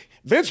wrestler.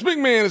 Vince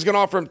McMahon is going to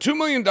offer him $2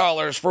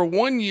 million for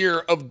 1 year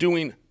of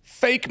doing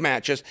fake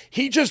matches.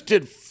 He just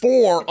did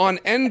 4 on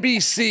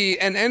NBC,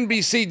 and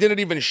NBC didn't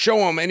even show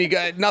him, and he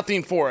got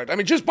nothing for it. I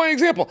mean, just by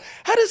example,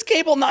 how does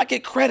Gable not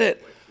get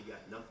credit? He got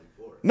nothing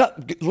for it.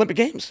 Not Olympic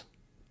Games.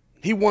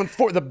 He won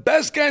 4. The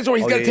best guys are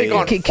he's got to take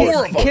on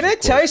 4 of them. Can I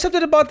tell you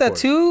something about that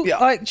too? Yeah.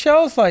 Like,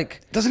 Charles,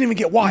 like, doesn't even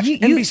get watched.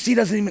 NBC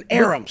doesn't even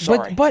air them.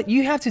 Sorry. But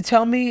you have to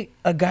tell me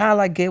a guy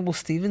like Gable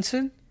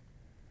Steveson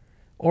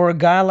or a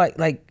guy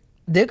like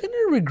they're going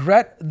to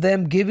regret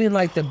them giving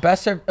like the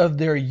best of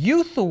their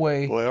youth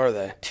away. Boy, are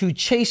they. To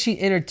chasing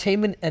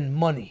entertainment and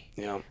money.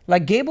 Yeah.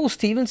 Like Gable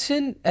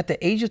Steveson at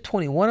the age of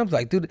 21, I'm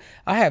like, dude,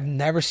 I have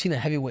never seen a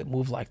heavyweight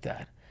move like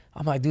that.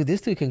 I'm like, dude,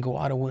 this dude can go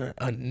out and win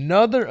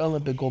another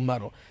Olympic gold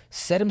medal,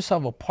 set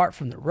himself apart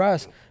from the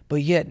rest.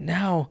 But yet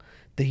now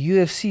the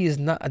UFC is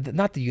not the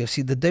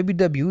UFC, the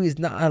WWE is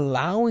not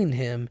allowing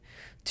him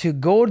to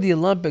go to the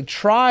Olympic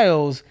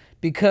trials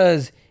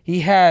because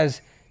he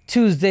has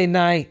Tuesday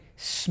night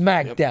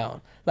SmackDown.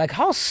 Yep. Like,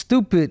 how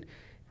stupid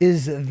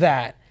is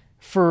that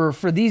for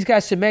these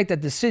guys to make that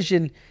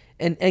decision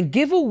and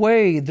give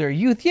away their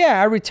youth?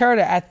 Yeah, I retired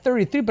at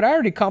 33, but I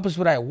already accomplished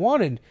what I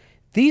wanted.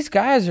 These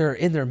guys are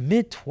in their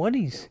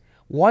mid-20s.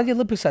 Why the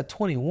Olympics at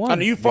 21?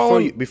 And you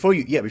follow before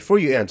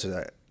you answer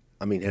that.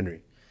 I mean,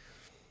 Henry.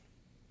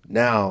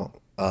 Now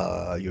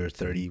you're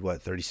 30,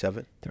 what?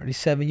 37.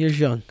 37 years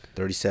young.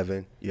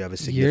 37. You have a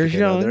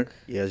significant other.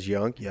 Years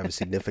young. You have a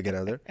significant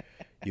other.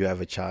 You have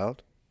a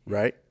child,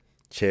 right?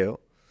 Chael.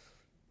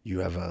 You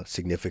have a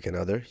significant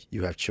other.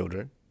 You have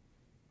children.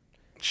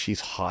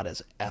 She's hot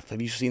as F.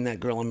 Have you seen that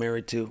girl I'm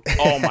married to?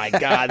 Oh, my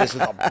God. This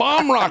is a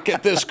bomb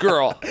rocket, this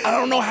girl. I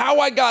don't know how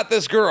I got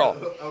this girl.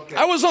 Okay.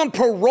 I was on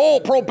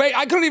probation.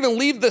 I couldn't even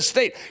leave the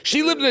state.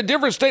 She lived in a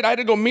different state. I had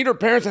to go meet her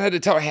parents and I had to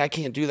tell her, hey, I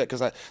can't do that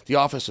because the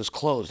office is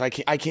closed. I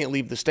can't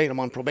leave the state.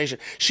 I'm on probation.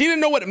 She didn't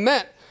know what it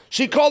meant.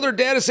 She called her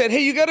dad and said,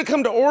 "Hey, you got to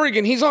come to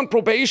Oregon. He's on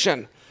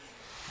probation."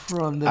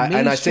 From the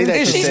and I say that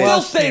And to she say,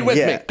 still stayed with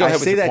me. Go ahead I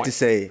with say your that point. to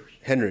say,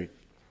 Henry,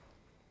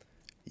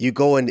 you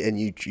go in and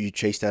you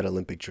chase that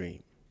Olympic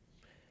dream.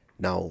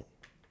 Now,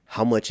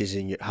 how much is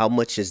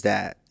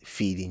that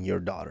feeding your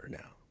daughter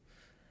now?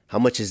 How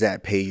much does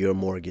that pay your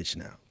mortgage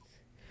now?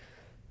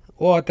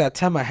 Well, at that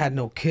time, I had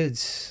no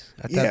kids.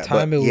 At that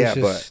time, it was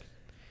just. But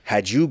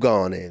had you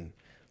gone in,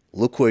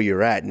 look where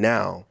you're at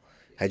now.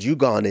 Had you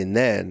gone in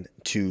then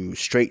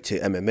straight to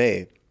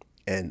MMA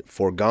and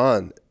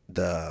foregone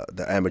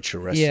the amateur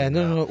wrestling? Yeah,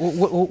 no.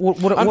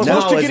 I'm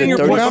close to getting your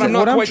point, but I'm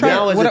not quite there.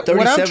 Now, as a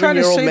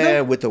 37-year-old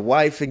man with a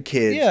wife and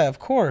kids. Yeah, of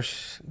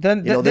course.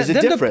 Then there's a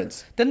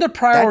difference. Then the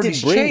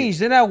priorities change.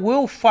 Then I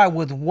will fight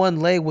with one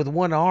leg, with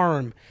one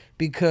arm,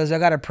 because I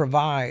got to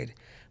provide.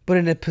 But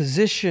in a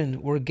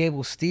position where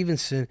Gable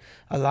Stevenson,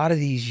 a lot of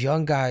these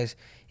young guys,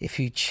 if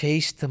you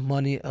chase the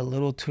money a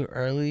little too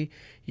early,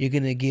 you're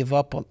going to give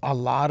up a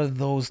lot of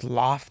those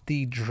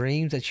lofty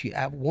dreams that you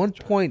at one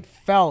point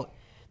felt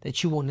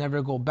that you will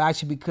never go back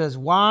to. Because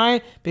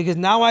why? Because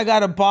now I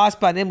got a boss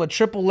by the name of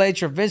Triple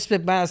H or Vince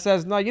McMahon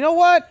says, no, you know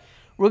what?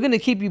 We're going to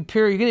keep you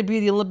pure. You're going to be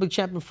the Olympic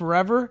champion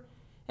forever.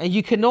 And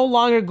you can no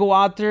longer go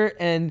out there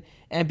and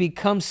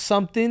become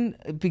something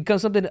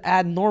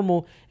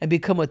abnormal and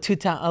become a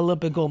two-time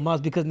Olympic gold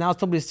medalist, because now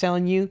somebody's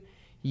telling you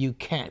you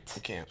can't.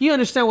 You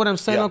understand what I'm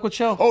saying, Uncle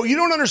Cho? Oh, you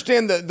don't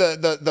understand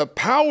the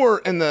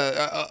power and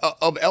the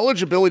of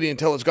eligibility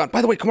until it's gone.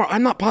 By the way, Kamaru,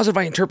 I'm not positive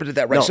I interpreted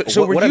that right. No,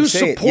 so were you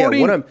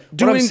supporting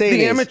doing the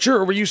is, amateur,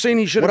 or were you saying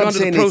he should have gone to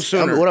the pro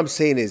sooner? What I'm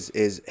saying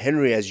is,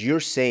 Henry, as you're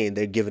saying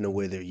they're giving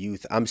away their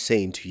youth, I'm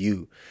saying to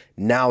you,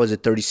 now as a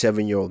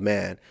 37-year-old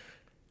man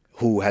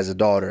who has a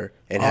daughter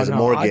and has a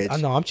mortgage.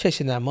 I'm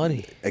chasing that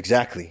money.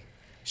 Exactly.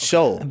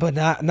 So, but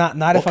not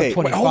if I'm 25.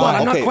 Wait, hold on,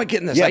 I'm not quite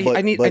getting this. Yeah,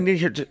 I need to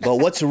hear. But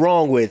what's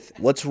wrong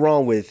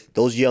with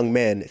those young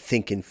men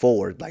thinking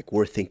forward like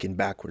we're thinking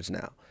backwards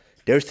now?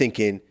 They're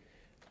thinking,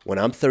 when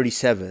I'm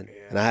 37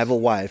 and I have a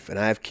wife and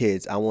I have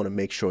kids, I want to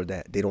make sure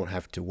that they don't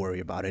have to worry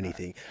about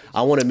anything.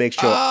 I want to make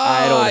sure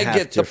I don't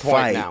have to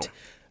fight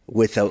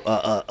with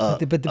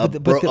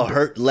a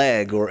hurt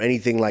leg or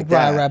anything like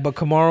that. Right. But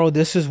Kamaru,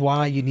 this is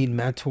why you need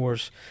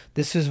mentors.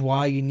 This is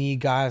why you need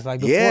guys like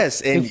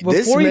this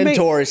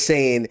mentor is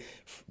saying,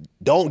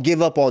 don't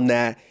give up on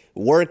that.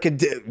 Work,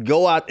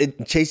 go out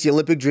and chase the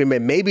Olympic dream,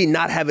 and maybe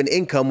not have an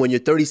income when you're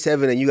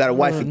 37 and you got a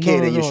wife and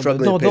kid and you're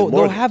struggling to pay mortgage.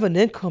 They'll have an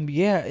income,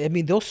 yeah. I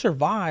mean, they'll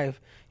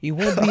survive. You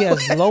won't be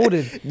as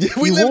loaded.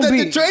 We lived at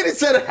the training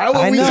center. How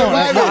are we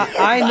surviving?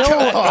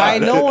 I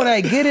know, and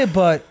I get it,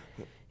 but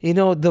you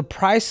know, the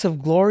price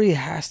of glory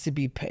has to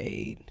be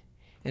paid,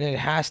 and it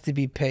has to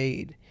be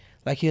paid.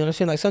 Like, you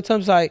understand? Like,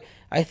 sometimes I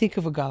think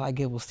of a guy like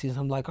Gable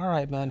Stevenson. I'm like, all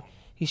right, man,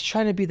 he's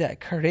trying to be that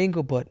Kurt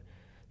Angle, but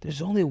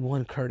there's only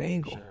one Kurt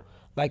Angle. Sure.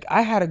 Like,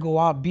 I had to go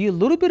out, be a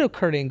little bit of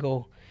Kurt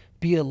Angle,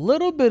 be a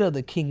little bit of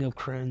the King of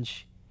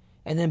Cringe,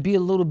 and then be a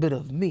little bit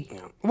of me. Yeah.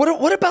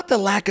 What about the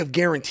lack of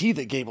guarantee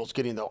that Gable's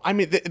getting, though? I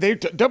mean,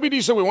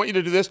 WD said, we want you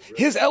to do this.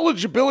 His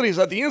eligibility is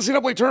at the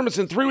NCAA tournament's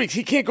in 3 weeks.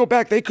 He can't go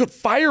back. They could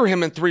fire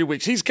him in 3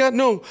 weeks. He's got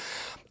no...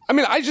 I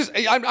mean,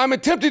 I'm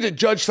attempting to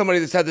judge somebody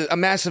that's had a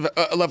massive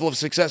level of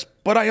success,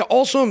 but I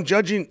also am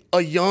judging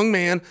a young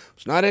man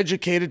who's not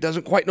educated,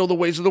 doesn't quite know the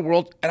ways of the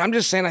world, and I'm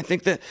just saying, I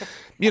think that,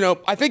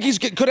 I think he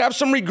could have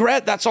some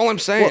regret. That's all I'm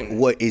saying.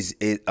 What is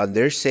it? Are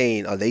they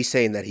saying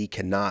that he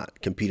cannot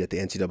compete at the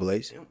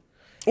NCAAs?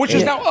 Which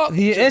is now up.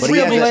 The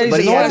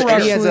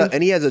NCAAs,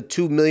 and he has a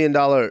 $2 million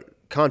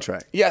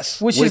contract.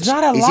 Yes, which is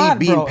not a lot,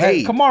 bro.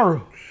 Hey,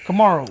 Kamaru,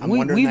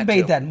 we've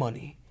made that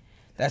money.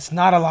 That's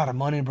not a lot of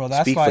money, bro.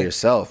 That's Speak for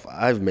yourself.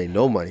 I've made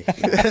no money.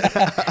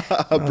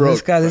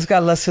 This guy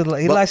likes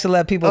to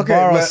let people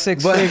borrow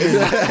 6 figures.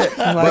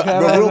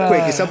 But real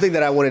quick, it's something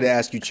that I wanted to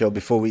ask you, Cho,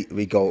 before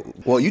we go.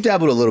 Well, you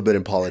dabbled a little bit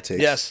in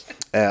politics. Yes.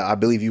 I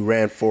believe you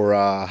ran for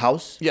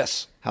House.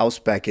 Yes. House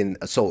back in.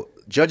 So,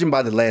 judging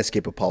by the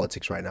landscape of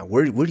politics right now,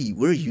 where do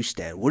you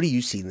stand? Where do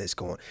you see this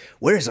going?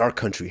 Where is our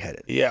country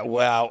headed? Yeah,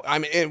 wow. I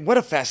mean, what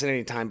a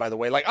fascinating time, by the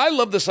way. Like, I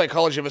love the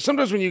psychology of it.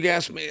 Sometimes when you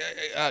guys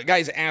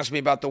ask me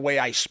about the way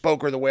I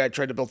spoke or the way I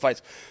tried to build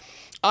fights,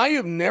 I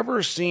have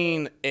never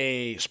seen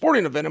a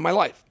sporting event in my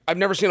life. I've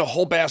never seen a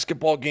whole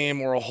basketball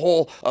game or a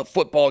whole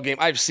football game.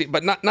 I've seen,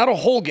 but not a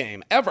whole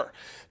game ever.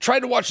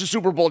 Tried to watch the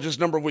Super Bowl just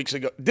a number of weeks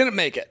ago. Didn't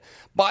make it.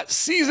 Bought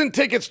season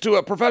tickets to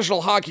a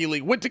professional hockey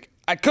league.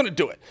 I couldn't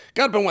do it.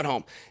 Got up and went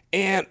home.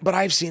 But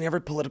I've seen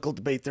every political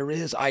debate there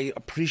is. I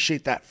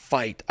appreciate that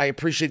fight. I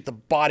appreciate the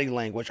body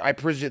language. I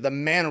appreciate the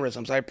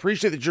mannerisms. I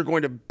appreciate that you're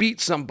going to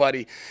beat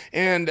somebody.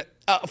 And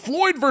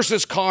Floyd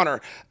versus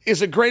Conor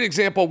is a great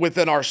example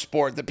within our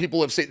sport that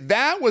people have seen.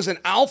 That was an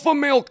alpha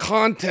male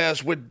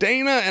contest with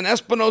Dana and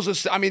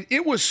Espinoza. I mean,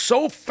 it was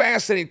so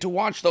fascinating to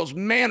watch those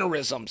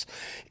mannerisms,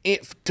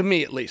 to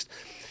me at least.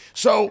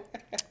 So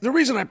the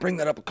reason I bring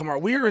that up,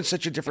 Kamaru, we are in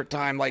such a different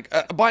time. Like,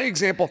 by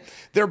example,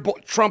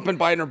 Trump and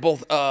Biden are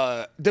both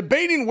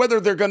debating whether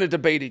they're going to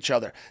debate each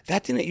other.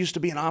 That didn't used to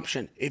be an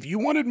option. If you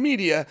wanted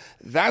media,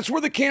 that's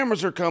where the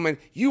cameras are coming.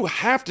 You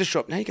have to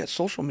show up. Now you got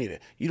social media.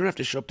 You don't have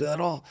to show up to that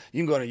at all. You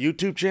can go to a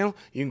YouTube channel.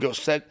 You can go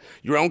set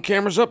your own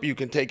cameras up. You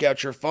can take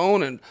out your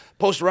phone and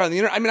post around the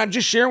internet. I mean, I'm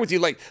just sharing with you,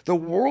 like, the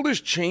world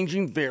is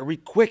changing very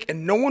quick,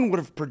 and no one would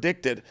have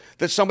predicted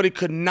that somebody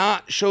could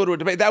not show to a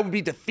debate. That would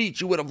be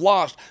defeat. You would have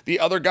lost. The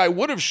other guy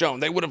would have shown.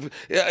 They would have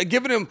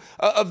given him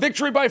a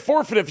victory by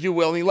forfeit, if you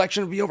will, and the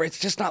election would be over. It's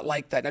just not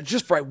like that. Now,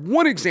 just for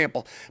one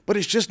example, but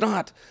it's just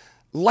not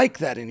like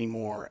that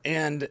anymore.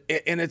 And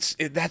that's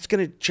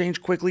going to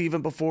change quickly,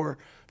 even before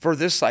for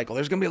this cycle.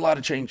 There's going to be a lot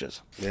of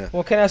changes. Yeah.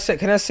 Well, can I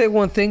say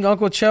one thing,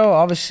 Uncle Chael?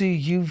 Obviously,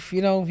 you've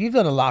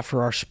done a lot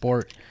for our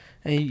sport,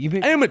 and you've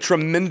been. I am a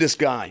tremendous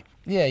guy.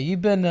 Yeah,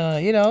 you've been,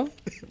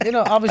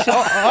 obviously,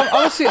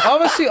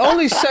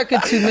 only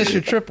second to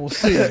Mr. Triple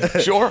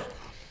C. Sure.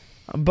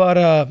 But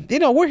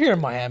we're here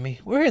in Miami.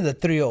 We're here in the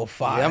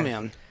 305. Yeah,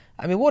 man.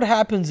 I mean, what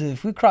happens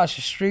if we cross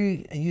the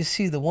street and you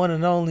see the one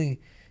and only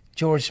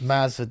Jorge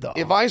Masvidal?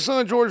 If I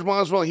saw Jorge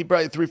Masvidal, he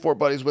probably had 3-4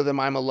 buddies with him.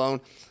 I'm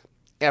alone.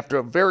 After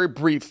a very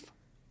brief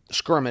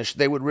skirmish,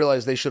 they would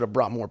realize they should have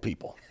brought more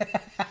people.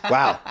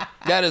 Wow.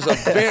 That is a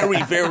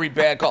very, very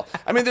bad call.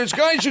 I mean, there's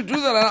guys who do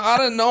that. I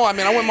don't know. I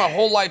mean, I went my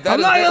whole life. That I'm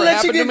has not never gonna let you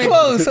happened to get me.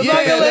 close. I'm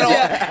not gonna let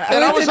you.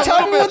 And I was a Tell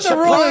little me bit what the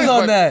rule is surprised, on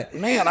but, that.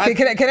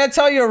 Man, can I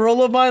tell you a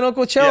rule of mine,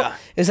 Uncle Chael? Yeah.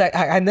 Is that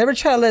I never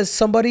try to let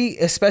somebody,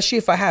 especially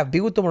if I have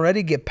beat with them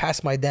already, get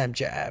past my damn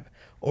jab.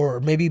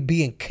 Or maybe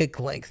be in kick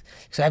length.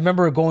 So I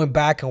remember going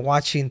back and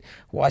watching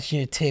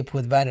your tape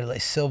with Vanderlei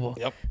Silva.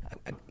 Yep.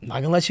 I'm not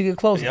gonna let you get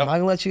close. Yep. I'm not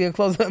gonna let you get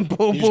close. Boom,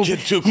 boom. You get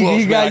too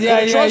close, man. Guys, I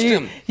couldn't trust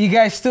him. You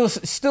guys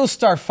still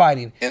start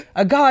fighting.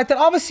 A guy like that,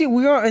 obviously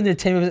we are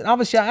entertainment.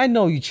 Obviously I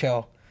know you,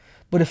 Chael.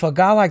 But if a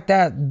guy like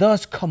that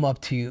does come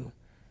up to you,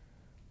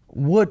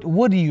 what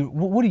do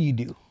you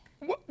do?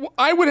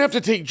 I would have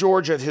to take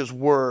George at his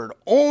word,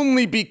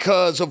 only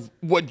because of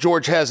what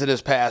George has in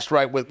his past,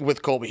 right,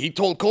 with Colby. He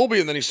told Colby,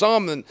 and then he saw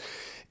him,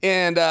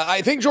 and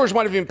I think George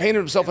might have even painted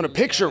himself in a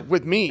picture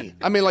with me.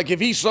 I mean, like, if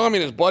he saw me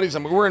and his buddies, I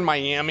mean, we're in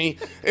Miami,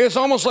 it's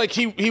almost like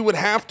he would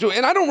have to,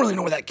 and I don't really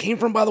know where that came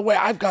from, by the way.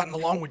 I've gotten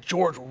along with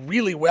George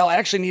really well. I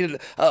actually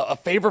needed a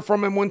favor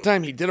from him one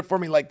time. He did it for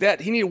me like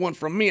that. He needed one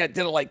from me. I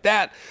did it like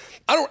that.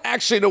 I don't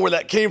actually know where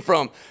that came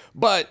from,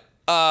 but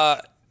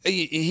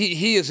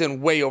he is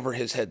in way over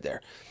his head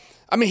there.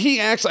 I mean, he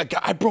acts like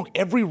I broke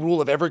every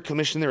rule of every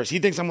commission there is. He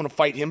thinks I'm going to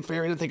fight him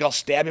fair. He doesn't think I'll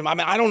stab him. I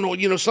mean, I don't know.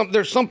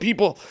 There's some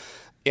people.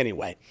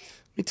 Anyway,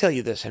 let me tell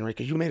you this, Henry,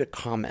 because you made a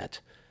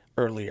comment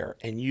earlier,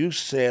 and you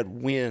said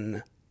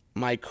win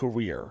my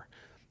career.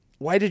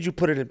 Why did you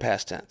put it in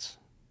past tense?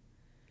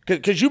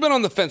 Because you've been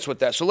on the fence with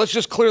that. So let's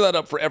just clear that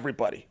up for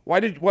everybody.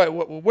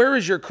 Where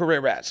is your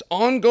career at? It's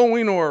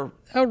ongoing or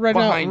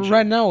behind you?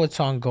 Right now it's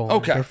ongoing.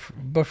 Okay.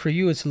 But for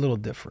you, it's a little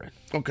different.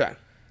 Okay.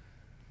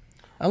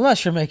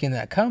 Unless you're making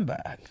that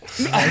comeback.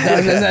 Is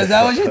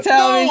that what you're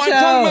telling me, No, I'm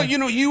talking Chael?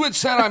 about, you had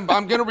said I'm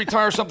going to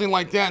retire, something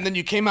like that, and then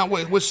you came out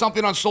with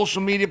something on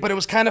social media, but it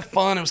was kind of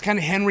fun. It was kind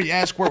of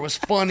Henry-esque where it was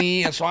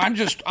funny, and so I'm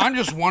just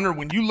wondering,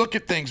 when you look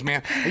at things,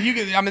 man,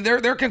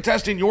 they're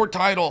contesting your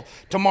title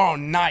tomorrow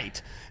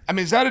night. I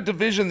mean, is that a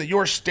division that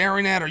you're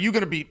staring at? Are you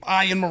going to be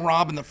eyeing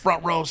Merab in the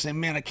front row saying,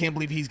 man, I can't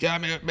believe he's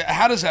got me?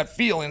 How does that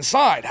feel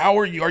inside? How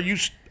are you? Are you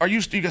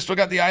still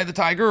got the eye of the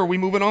tiger, or are we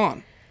moving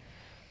on?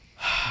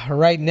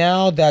 Right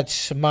now,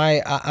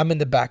 I'm in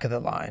the back of the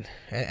line,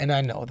 and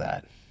I know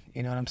that.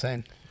 You know what I'm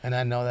saying? And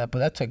I know that. But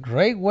that's a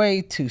great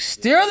way to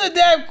steer the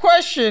damn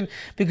question,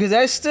 because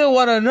I still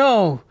want to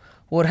know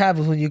what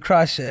happens when you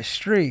cross that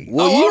street.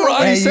 Well,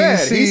 he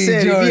said if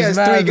he has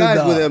 3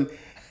 guys with him.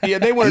 Yeah,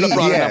 they wouldn't have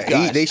brought enough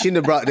guys. They shouldn't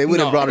have brought. They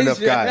wouldn't have brought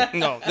enough guys.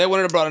 No, they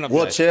wouldn't have brought enough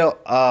guys. Well,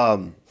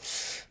 Chael,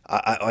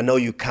 I know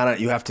you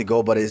have to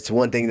go, but it's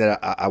one thing that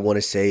I want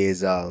to say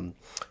is.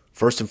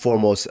 First and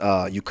foremost,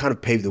 you kind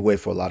of paved the way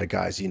for a lot of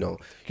guys. You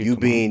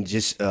being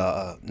just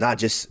not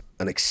just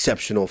an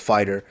exceptional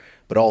fighter,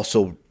 but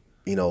also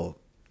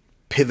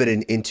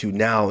pivoting into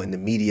now in the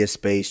media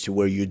space to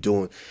where you're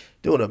doing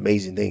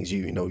amazing things.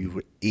 You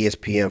were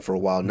ESPN for a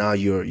while. Now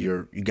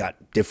you got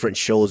different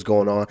shows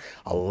going on.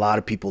 A lot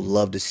of people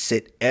love to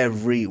sit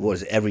every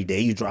day.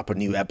 You drop a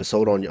new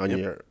episode on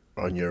your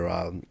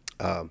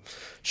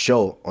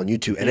show on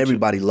YouTube, and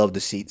everybody loved to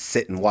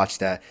sit and watch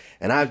that.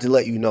 And I have to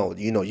let you know,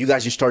 you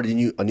guys just started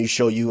a new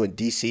show, you in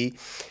DC,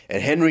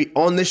 and Henry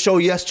on this show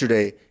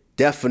yesterday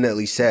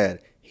definitely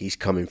said he's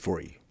coming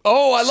for you.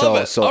 Oh, I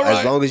love it. So all right.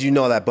 As long as you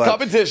know that, but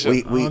competition.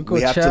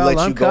 we have to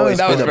let you go. It's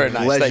been a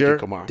pleasure.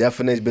 Nice.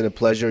 Definitely, it's been a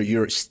pleasure.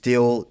 You're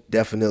still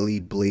definitely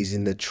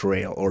blazing the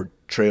trail, or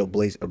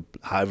trailblaze, or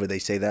however they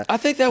say that. I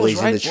think that was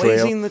right.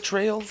 Blazing the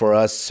trail for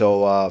us.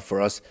 So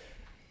for us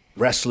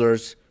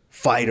wrestlers,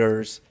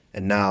 fighters,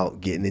 and now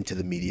getting into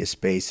the media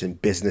space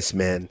and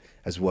businessman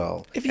as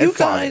well. If you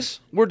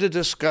guys were to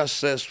discuss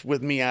this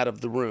with me out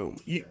of the room,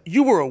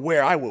 you were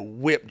aware I will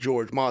whip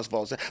Jorge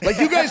Masvidal. Like,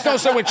 you guys don't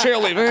say when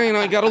Chael leave, you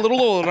know, he got a little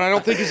old, and I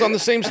don't think he's on the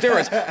same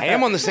steroids. I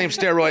am on the same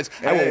steroids.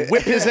 I will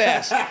whip his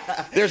ass.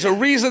 There's a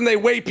reason they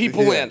weigh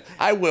people in.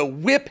 I will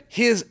whip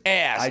his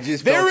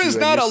ass. There is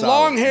not a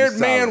long-haired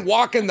man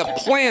walking the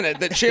planet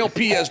that Chael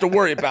P has to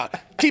worry about.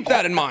 Keep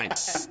that in mind.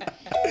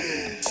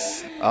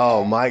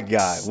 Oh, my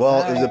God.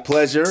 Well, it was a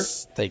pleasure.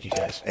 Thank you,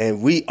 guys.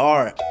 And we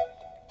are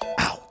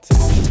out.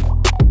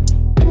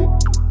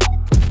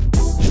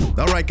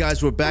 All right,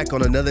 guys, we're back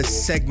on another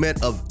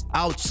segment of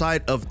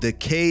Outside of the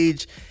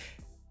Cage.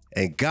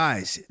 And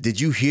guys,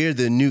 did you hear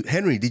the new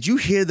Henry? Did you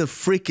hear the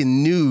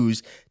freaking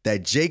news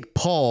that Jake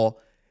Paul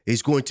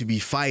is going to be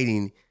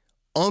fighting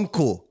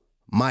Uncle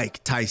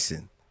Mike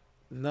Tyson?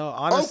 No,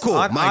 honestly,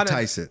 Uncle Mike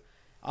Tyson.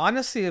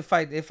 Honestly, if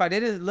I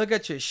didn't look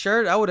at your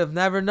shirt, I would have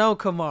never known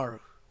Kamaru.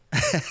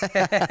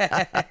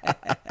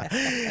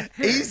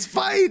 He's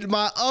fighting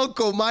my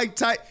Uncle Mike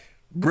Tyson,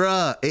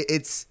 bruh.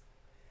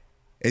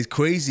 It's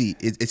crazy.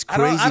 It's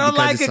crazy. I don't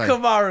like it,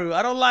 Kamaru.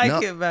 I don't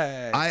like it,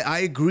 man. I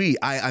agree.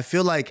 I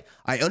feel like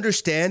I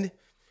understand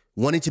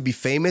wanting to be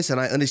famous, and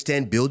I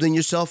understand building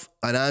yourself,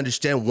 and I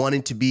understand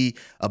wanting to be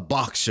a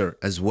boxer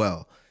as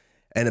well,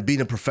 and being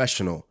a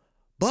professional.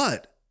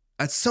 But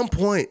at some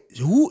point,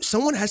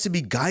 someone has to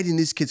be guiding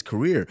this kid's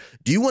career.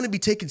 Do you want to be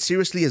taken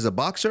seriously as a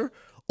boxer,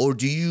 or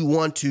do you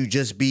want to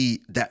just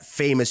be that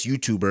famous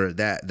YouTuber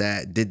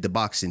that did the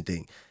boxing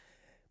thing?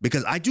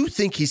 Because I do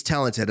think he's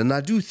talented, and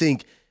I do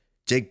think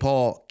Jake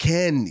Paul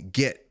can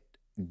get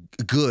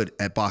good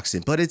at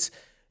boxing, but it's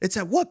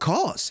at what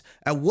cost?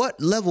 At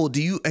what level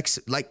do you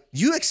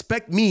you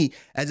expect me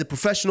as a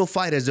professional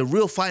fighter, as a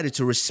real fighter,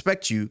 to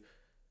respect you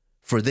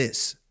for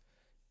this?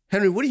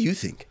 Henry, what do you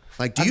think?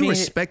 Like, do you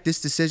respect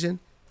this decision?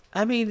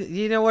 I mean,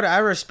 you know what? I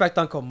respect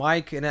Uncle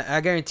Mike, and I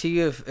guarantee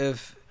you,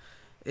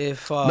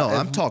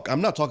 I'm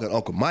not talking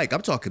Uncle Mike.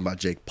 I'm talking about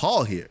Jake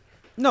Paul here.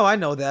 No, I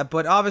know that,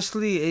 but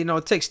obviously, you know,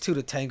 it takes two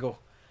to tango.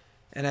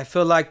 And I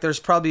feel like there's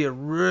probably a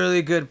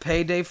really good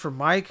payday for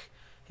Mike.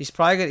 He's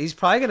probably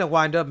gonna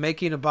wind up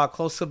making about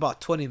close to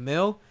about 20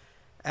 mil,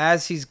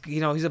 as he's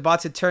about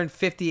to turn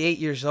 58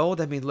 years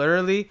old. I mean,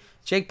 literally,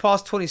 Jake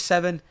Paul's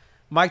 27,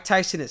 Mike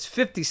Tyson is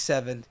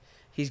 57.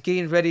 He's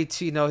getting ready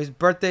to, you know, his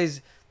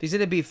birthday's, he's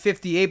gonna be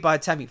 58 by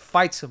the time he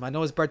fights him. I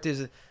know his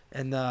birthday's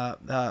in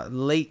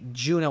late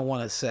June, I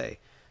want to say.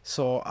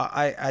 So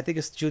I think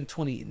it's June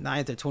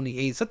 29th or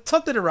 28th, so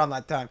something around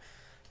that time.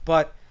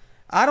 But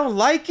I don't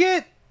like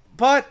it.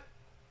 But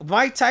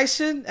Mike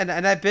Tyson, and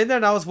I've been there,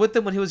 and I was with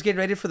him when he was getting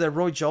ready for the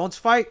Roy Jones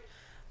fight.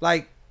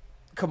 Like,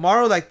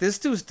 Kamaru, like, this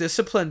dude's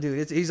disciplined,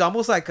 dude. He's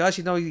almost like us,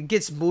 you know. He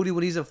gets moody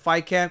when he's in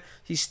fight camp.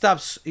 He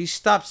stops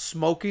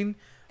smoking,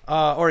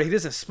 or he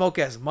doesn't smoke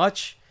as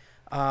much.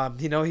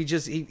 You know,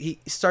 he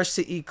starts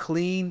to eat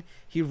clean.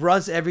 He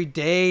runs every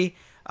day,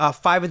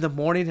 5 in the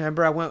morning.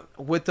 Remember, I went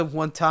with him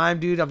one time,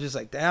 dude. I'm just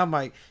like, damn,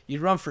 Mike, you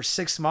run for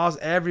 6 miles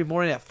every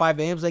morning at 5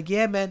 a.m. He's like,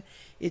 yeah, man.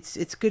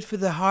 It's good for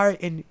the heart,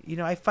 and you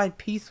know, I find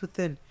peace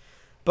within.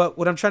 But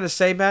what I'm trying to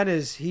say, man,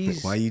 is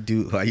he's why you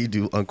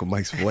do Uncle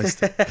Mike's voice?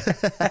 Sound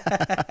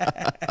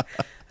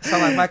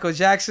like Michael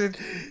Jackson.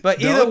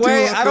 But either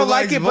way, I don't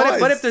like it.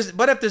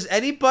 But if there's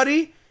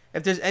anybody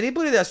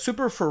that's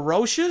super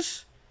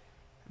ferocious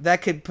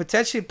that could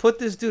potentially put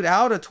this dude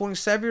out, a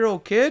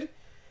 27-year-old kid,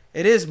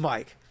 it is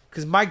Mike.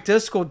 Because Mike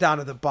does go down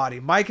to the body.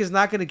 Mike is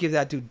not going to give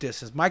that dude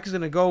distance. Mike is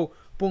going to go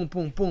boom,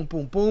 boom, boom,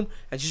 boom, boom.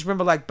 And just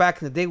remember, like, back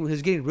in the day when he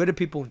was getting rid of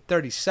people in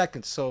 30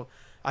 seconds. So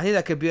I think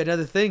that could be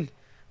another thing.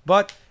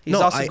 But he's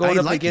also going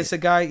up against a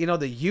guy, you know,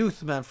 the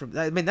youth, man.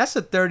 That's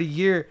a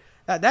 30-year.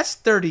 That's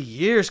 30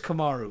 years,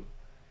 Kamaru.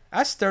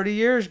 That's 30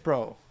 years,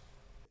 bro.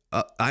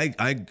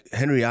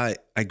 Henry, I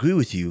agree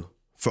with you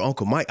for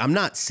Uncle Mike. I'm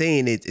not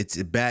saying it's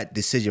a bad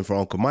decision for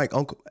Uncle Mike.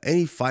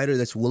 Any fighter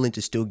that's willing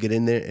to still get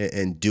in there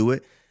and do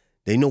it,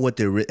 they know what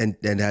they're and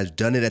has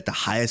done it at the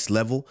highest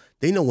level.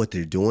 They know what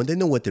they're doing. They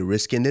know what they're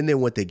risking. They know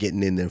what they're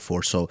getting in there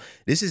for. So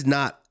this is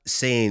not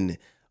saying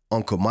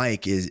Uncle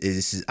Mike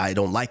is I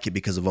don't like it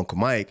because of Uncle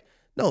Mike.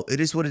 No, it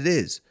is what it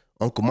is.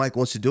 Uncle Mike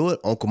wants to do it.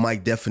 Uncle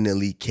Mike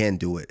definitely can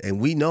do it, and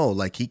we know,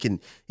 like, he can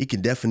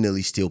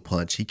definitely still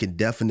punch. He can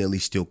definitely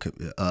still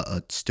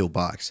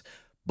box.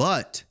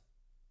 But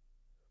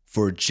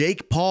for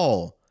Jake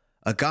Paul,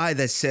 a guy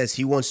that says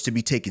he wants to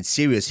be taken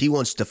serious, he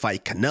wants to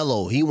fight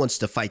Canelo, he wants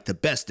to fight the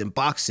best in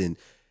boxing,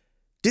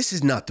 this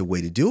is not the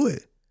way to do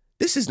it.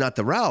 This is not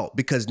the route,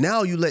 because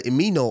now you letting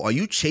me know, are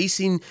you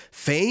chasing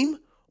fame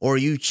or are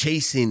you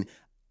chasing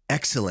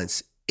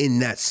excellence in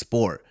that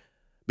sport?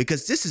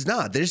 Because this is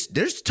not. There's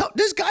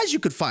guys you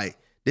could fight.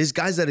 There's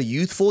guys that are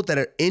youthful, that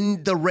are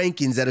in the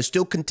rankings, that are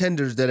still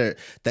contenders,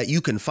 that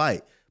you can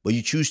fight. But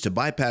you choose to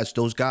bypass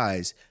those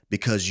guys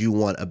because you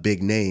want a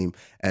big name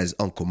as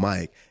Uncle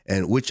Mike,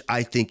 and which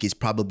I think is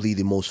probably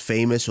the most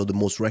famous or the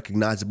most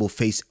recognizable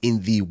face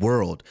in the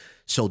world.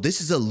 So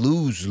this is a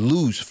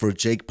lose-lose for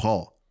Jake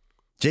Paul.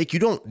 Jake,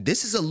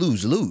 this is a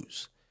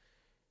lose-lose.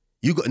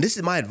 You go, and this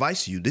is my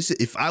advice to you. This is,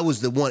 if I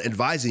was the one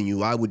advising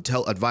you, I would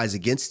advise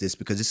against this,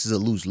 because this is a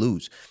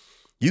lose-lose.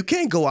 You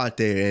can't go out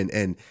there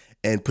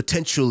and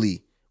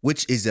potentially,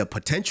 which is a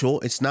potential,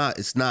 it's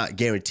not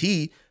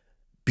guaranteed,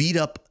 beat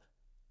up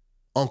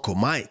Uncle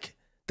Mike,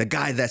 the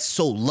guy that's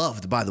so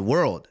loved by the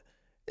world.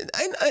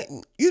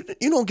 You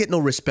don't get no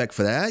respect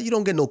for that. You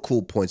don't get no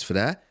cool points for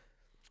that.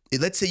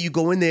 Let's say you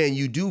go in there and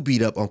you do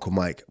beat up Uncle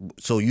Mike.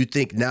 So you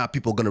think now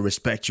people are going to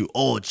respect you.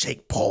 Oh,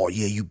 Jake Paul,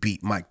 yeah, you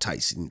beat Mike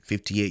Tyson,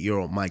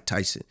 58-year-old Mike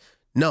Tyson.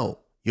 No,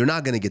 you're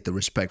not going to get the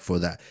respect for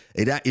that.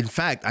 In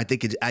fact, I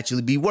think it'd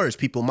actually be worse.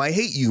 People might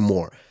hate you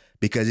more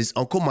because it's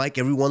Uncle Mike.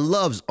 Everyone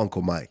loves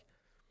Uncle Mike.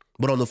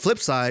 But on the flip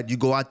side, you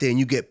go out there and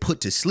you get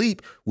put to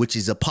sleep, which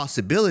is a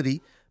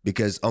possibility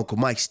because Uncle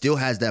Mike still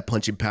has that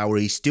punching power.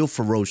 He's still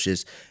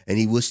ferocious and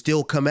he will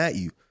still come at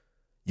you.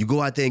 You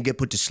go out there and get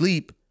put to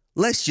sleep.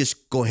 Let's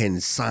just go ahead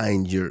and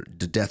sign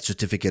the death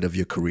certificate of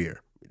your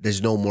career.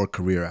 There's no more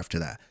career after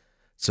that.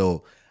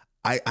 So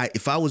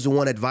if I was the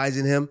one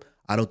advising him,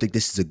 I don't think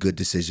this is a good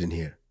decision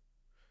here.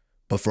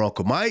 But for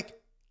Uncle Mike,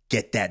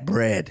 get that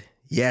bread.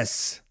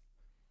 Yes.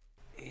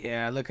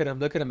 Yeah, look at him.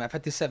 Look at him at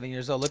 57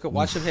 years old.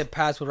 Watch him hit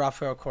pads with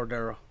Rafael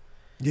Cordero.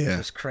 Yeah.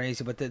 It's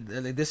crazy. But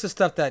this is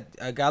stuff that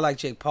a guy like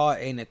Jake Paul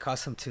ain't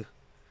accustomed to.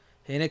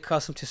 He ain't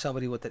accustomed to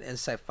somebody with an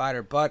inside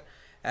fighter. But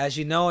as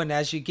you know, and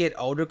as you get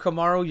older,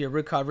 Kamaru, your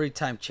recovery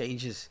time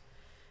changes.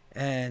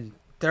 And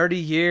 30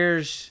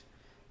 years,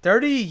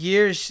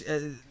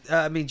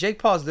 I mean, Jake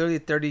Paul's literally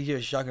 30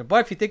 years younger.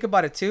 But if you think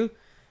about it too,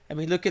 I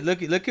mean, look at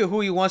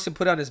who he wants to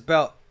put on his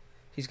belt.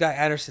 He's got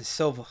Anderson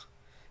Silva.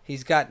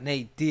 He's got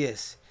Nate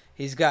Diaz.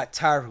 He's got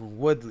Tyron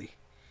Woodley.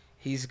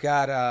 He's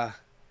got Ben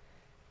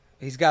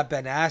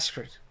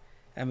Askren.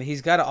 I mean,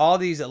 he's got all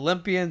these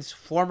Olympians,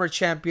 former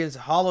champions,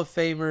 Hall of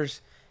Famers,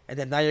 and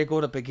then now you're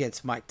going up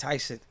against Mike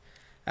Tyson.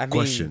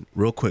 Question,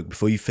 real quick,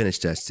 before you finish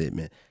that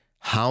statement.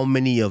 How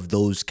many of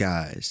those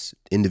guys,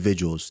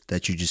 individuals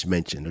that you just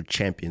mentioned, or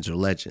champions or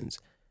legends,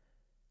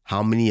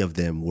 how many of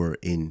them were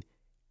in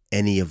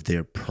any of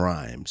their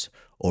primes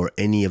or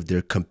any of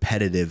their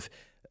competitive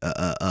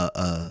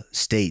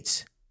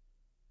states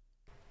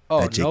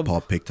that Jake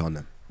Paul picked on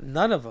them?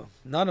 None of them.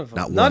 None of them.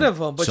 Not None one. of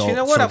them. But So- you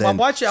know what? so then- I'm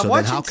watching. so I'm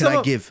then watching.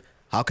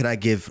 how can I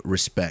give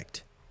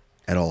respect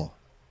at all?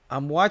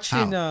 I'm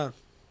watching. I'm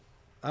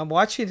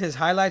watching his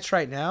highlights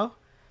right now.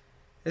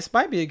 This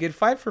might be a good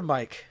fight for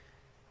Mike.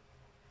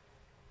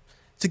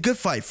 It's a good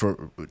fight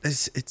for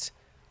it's.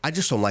 I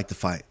just don't like the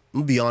fight. I'm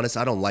gonna be honest.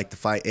 I don't like the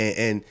fight,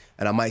 and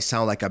I might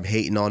sound like I'm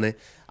hating on it.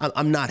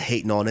 I'm not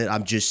hating on it.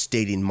 I'm just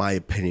stating my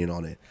opinion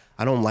on it.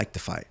 I don't like the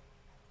fight.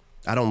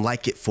 I don't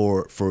like it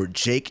for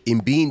Jake. In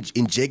being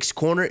in Jake's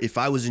corner, if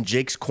I was in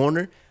Jake's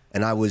corner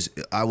and I was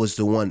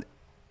the one,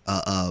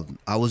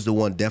 I was the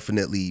one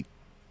definitely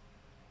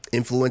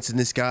influencing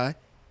this guy.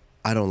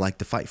 I don't like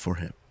the fight for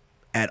him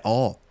at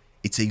all.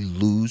 It's a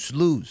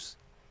lose-lose.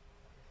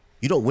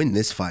 You don't win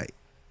this fight.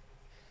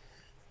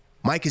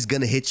 Mike is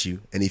going to hit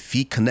you, and if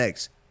he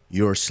connects,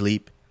 you're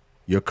asleep,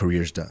 your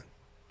career's done.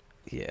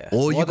 Yeah.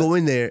 Or you go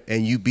in there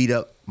and you beat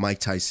up Mike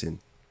Tyson.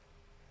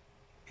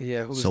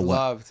 Yeah, who's So what?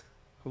 loved.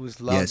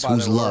 Who's loved Yes, by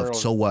who's the loved. world.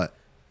 So what?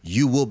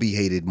 You will be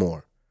hated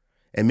more.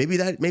 And maybe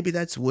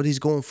that's what he's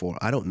going for.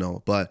 I don't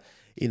know. But,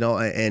 you know,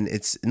 and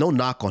it's no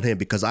knock on him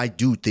because I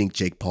do think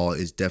Jake Paul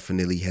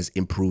has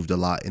improved a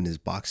lot in his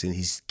boxing.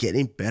 He's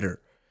getting better.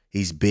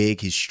 He's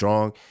big, he's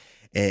strong,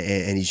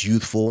 and he's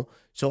youthful.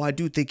 So I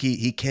do think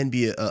he can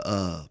be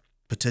a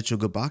potential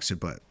good boxer.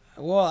 But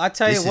Well, I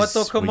tell you this what,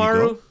 though, is where you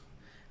Kamaru. go.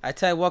 I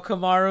tell you what,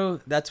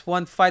 Kamaru. That's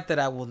one fight that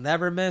I will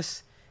never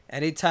miss.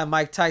 Anytime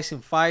Mike Tyson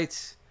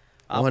fights,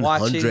 I'm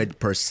watching.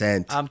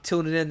 100%. I'm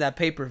tuning in that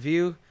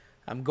pay-per-view.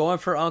 I'm going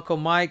for Uncle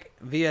Mike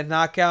via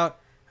knockout.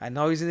 I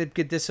know he's gonna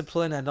get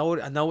disciplined. I know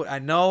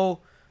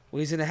what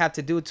he's gonna have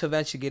to do to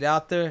eventually get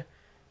out there.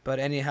 But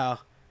anyhow,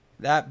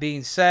 that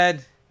being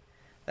said,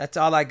 that's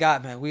all I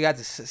got, man. We got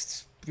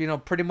to,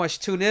 pretty much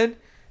tune in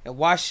and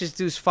watch this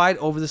dude's fight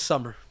over the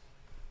summer.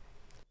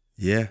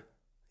 Yeah.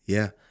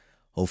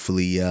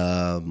 Hopefully,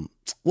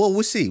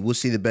 we'll see. We'll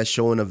see the best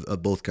showing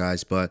of both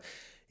guys. But,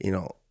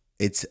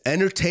 it's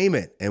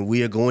entertainment, and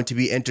we are going to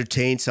be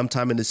entertained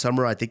sometime in the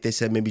summer. I think they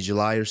said maybe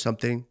July or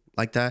something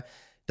like that.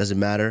 Doesn't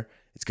matter.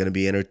 It's going to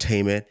be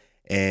entertainment.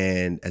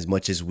 And as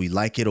much as we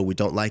like it or we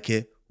don't like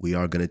it, we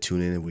are going to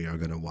tune in and we are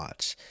going to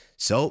watch.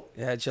 So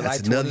Yeah, July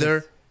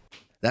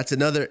that's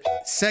another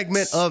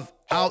segment of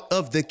Out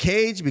of the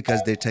Cage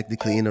because they're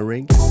technically in a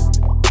ring.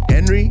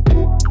 Henry,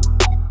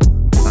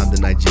 I'm the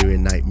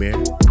Nigerian Nightmare.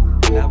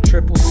 And I'm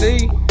Triple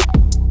C.